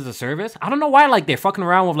games as a service? I don't know why. Like they're fucking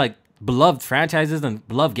around with like beloved franchises and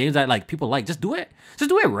beloved games that like people like. Just do it. Just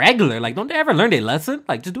do it regular. Like, don't they ever learn their lesson?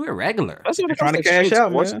 Like, just do it regular. That's what trying to cash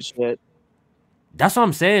out, man. Shit. That's what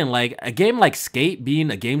I'm saying. Like a game like Skate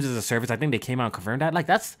being a games as a service, I think they came out and confirmed that. Like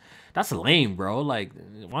that's lame, bro. Like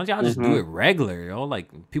why don't y'all just do it regular, yo?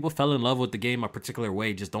 Like people fell in love with the game a particular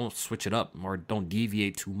way. Just don't switch it up or don't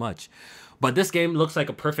deviate too much. But this game looks like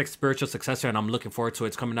a perfect spiritual successor, and I'm looking forward to it.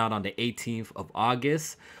 It's coming out on the 18th of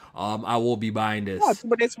August. I will be buying this. Oh, 2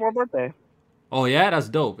 days for my birthday. Oh yeah, that's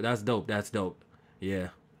dope. That's dope. Yeah.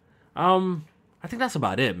 I think that's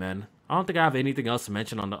about it, man. I don't think I have anything else to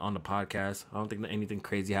mention on the podcast. I don't think that anything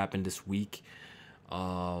crazy happened this week.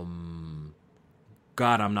 Gonna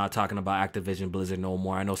God I'm not talking about Activision Blizzard no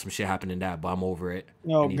more. I know some shit happened in that, but I'm over it.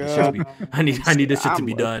 Oh, I need this God. shit to be, I need this shit to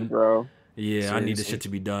be done. Bro. Yeah, Seriously. I need this shit to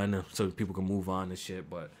be done so people can move on and shit.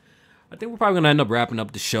 But I think we're probably gonna end up wrapping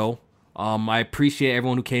up the show. I appreciate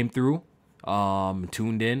everyone who came through,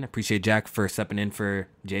 tuned in. Appreciate Jack for stepping in for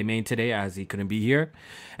J-Main today as he couldn't be here.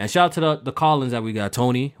 And shout out to the call-ins that we got.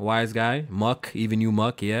 Tony, Wise Guy, Muck, even you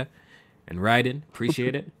Muck, yeah. And Ryden,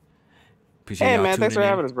 appreciate it. Appreciate Hey y'all man, thanks for tuning in.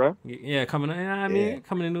 having us, bro. Yeah, coming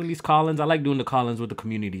and doing these call-ins. I like doing the call-ins with the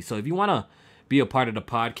community. So if you want to be a part of the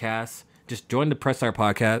podcast, just join the Press Start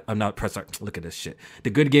podcast. I'm not Press Start. Look at this shit. The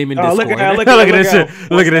Good Gaming Discord. Look at this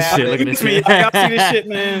shit. Look at this shit. Look at this shit. I see this shit,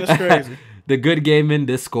 man. It's crazy. The Good Gaming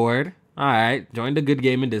Discord. All right, join the Good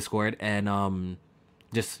Gaming Discord, and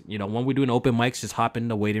just when we're doing open mics, just hop in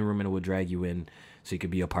the waiting room and we'll drag you in so you can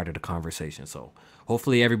be a part of the conversation. So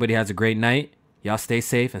hopefully everybody has a great night. Y'all stay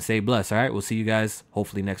safe and stay blessed. All right, we'll see you guys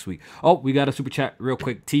hopefully next week. Oh, we got a super chat real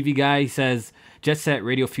quick. TV guy, he says Jet Set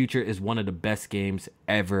Radio Future is one of the best games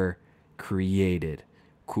ever created.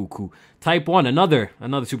 Cool. Type 1, another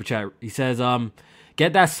super chat. He says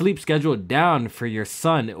get that sleep schedule down for your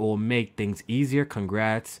son. It will make things easier.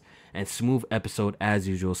 Congrats and smooth episode as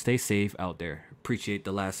usual. Stay safe out there. Appreciate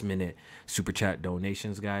the last minute super chat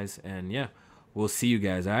donations, guys. And yeah, we'll see you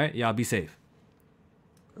guys. All right, y'all be safe.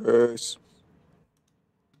 Peace.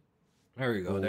 There we go.